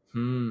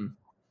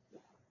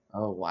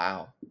 Oh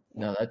wow.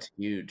 No, that's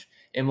huge.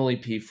 Emily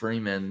P.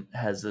 Freeman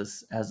has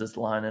this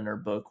line in her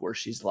book where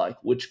she's like,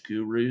 which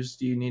gurus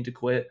do you need to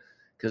quit?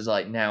 Because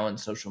like now in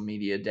social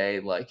media day,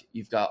 like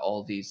you've got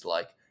all these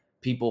like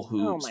people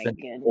who spend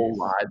their whole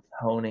lives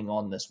honing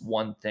on this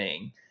one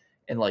thing,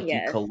 and like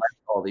you collect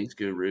all these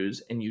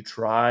gurus and you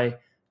try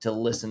to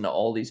listen to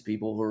all these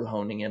people who are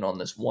honing in on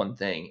this one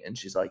thing. And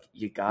she's like,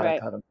 you gotta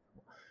cut them.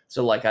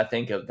 So like I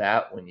think of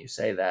that when you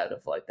say that,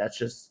 of like that's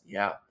just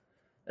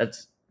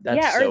that's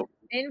so.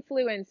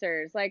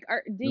 Influencers, like,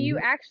 do you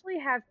actually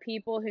have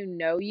people who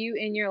know you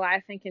in your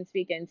life and can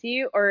speak into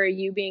you, or are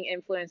you being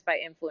influenced by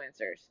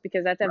influencers?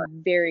 Because that's a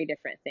very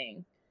different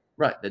thing.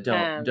 Right, that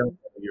don't know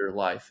your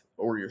life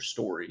or your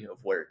story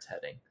of where it's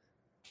heading.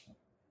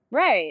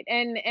 Right,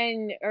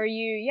 and are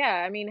you?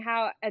 I mean,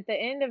 how at the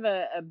end of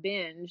a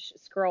binge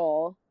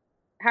scroll,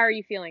 how are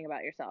you feeling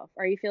about yourself?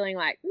 Are you feeling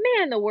like,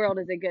 man, the world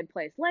is a good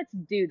place, let's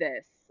do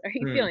this? Are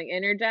you feeling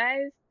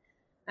energized?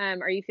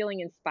 Are you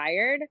feeling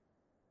inspired?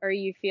 Are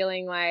you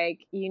feeling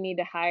like you need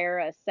to hire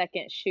a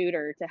second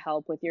shooter to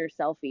help with your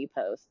selfie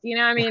post? You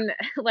know what I mean?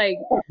 Like,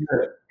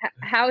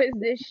 how is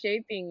this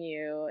shaping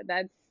you?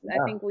 I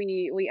think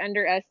we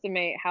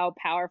underestimate how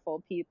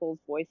powerful people's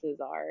voices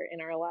are in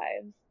our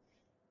lives.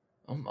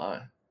 Oh my.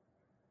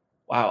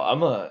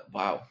 Wow.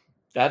 Wow.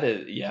 That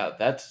is,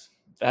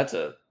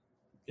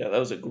 that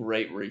was a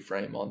great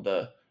reframe on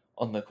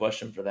the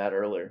question for that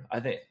earlier.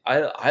 I think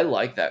I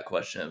like that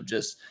question of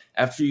just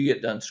after you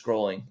get done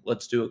scrolling,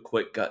 let's do a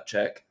quick gut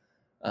check.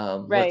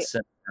 Let's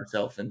center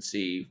ourselves and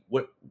see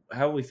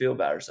how we feel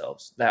about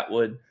ourselves. That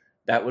would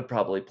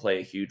probably play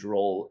a huge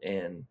role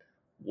in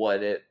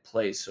what it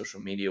plays social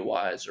media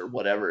wise or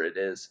whatever it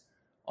is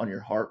on your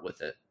heart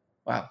with it.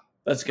 Wow,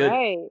 that's good.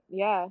 Right.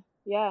 Yeah.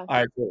 All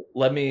right, cool.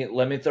 Let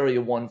me throw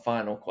you one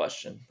final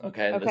question.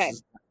 Okay. This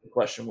is the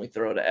question we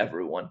throw to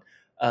everyone.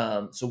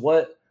 So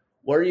what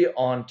are you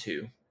on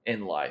to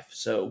in life?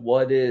 So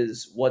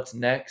what's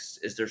next?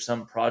 Is there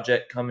some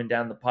project coming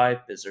down the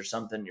pipe? Is there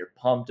something you're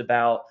pumped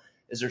about?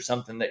 Is there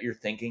something that you're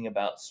thinking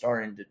about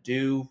starting to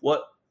do?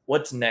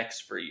 What's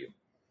next for you?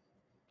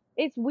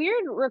 It's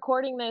weird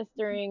recording this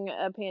during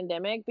a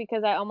pandemic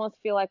because I almost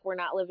feel like we're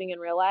not living in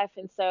real life,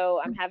 and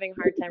so I'm having a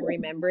hard time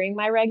remembering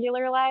my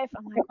regular life.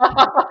 I'm like,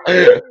 what do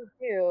I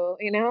do?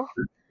 You know?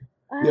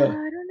 I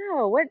don't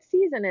know. What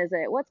season is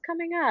it? What's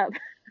coming up?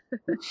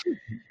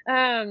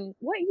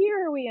 What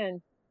year are we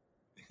in?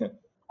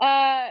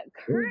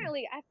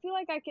 Currently, I feel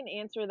like I can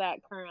answer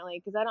that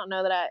currently because I don't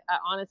know that I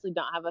honestly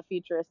don't have a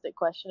futuristic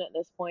question at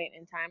this point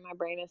in time. My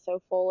brain is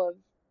so full of,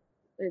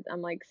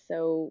 I'm like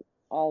so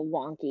all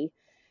wonky.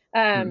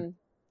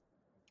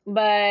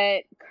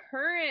 But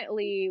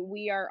currently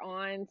we are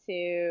on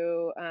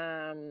to,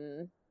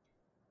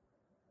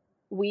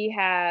 we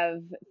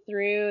have,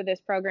 through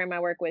this program I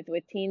work with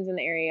teens in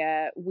the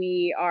area,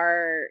 we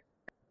are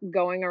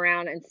going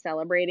around and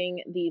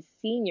celebrating these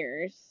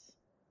seniors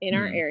in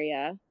our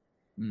area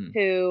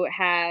who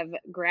have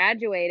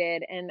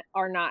graduated and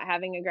are not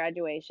having a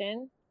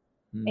graduation.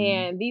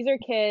 And these are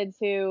kids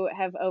who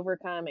have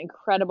overcome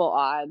incredible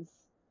odds.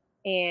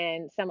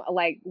 And some,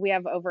 like, we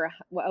have over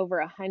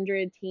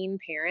 100 teen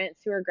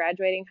parents who are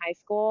graduating high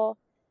school.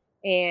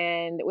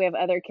 And we have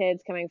other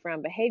kids coming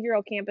from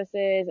behavioral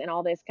campuses and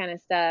all this kind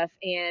of stuff.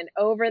 And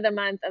over the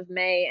month of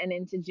May and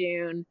into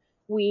June,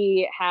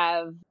 we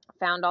have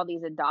found all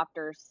these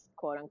adopters,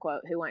 quote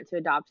unquote, who want to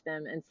adopt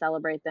them and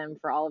celebrate them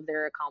for all of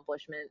their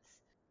accomplishments,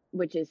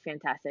 which is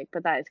fantastic.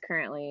 But that is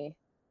currently.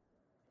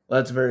 Well,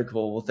 that's very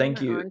cool. Well, thank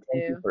you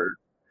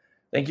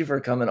for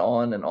coming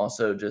on, and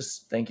also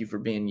just thank you for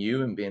being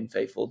you and being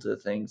faithful to the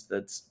things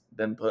that's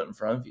been put in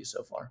front of you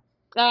so far.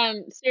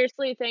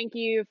 Seriously, thank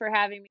you for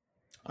having me.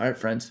 All right,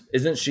 friends.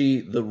 Isn't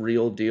she the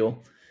real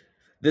deal?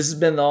 This has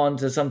been the On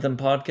to Something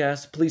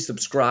podcast. Please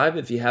subscribe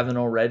if you haven't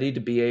already to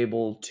be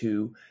able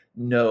to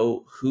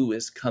know who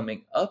is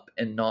coming up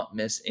and not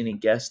miss any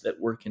guests that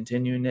we're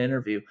continuing to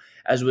interview.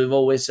 As we've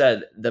always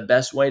said, the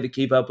best way to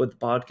keep up with the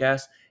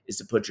podcast is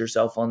to put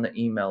yourself on the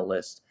email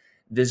list.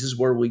 This is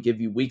where we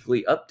give you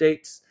weekly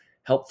updates,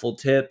 helpful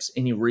tips,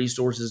 any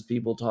resources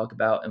people talk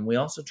about, and we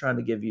also try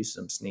to give you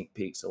some sneak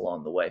peeks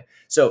along the way.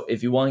 So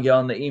if you want to get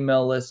on the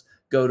email list,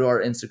 go to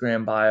our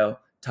Instagram bio,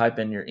 type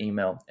in your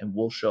email, and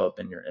we'll show up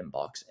in your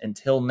inbox.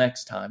 Until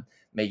next time,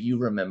 may you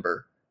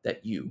remember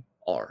that you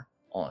are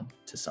on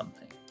to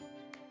something.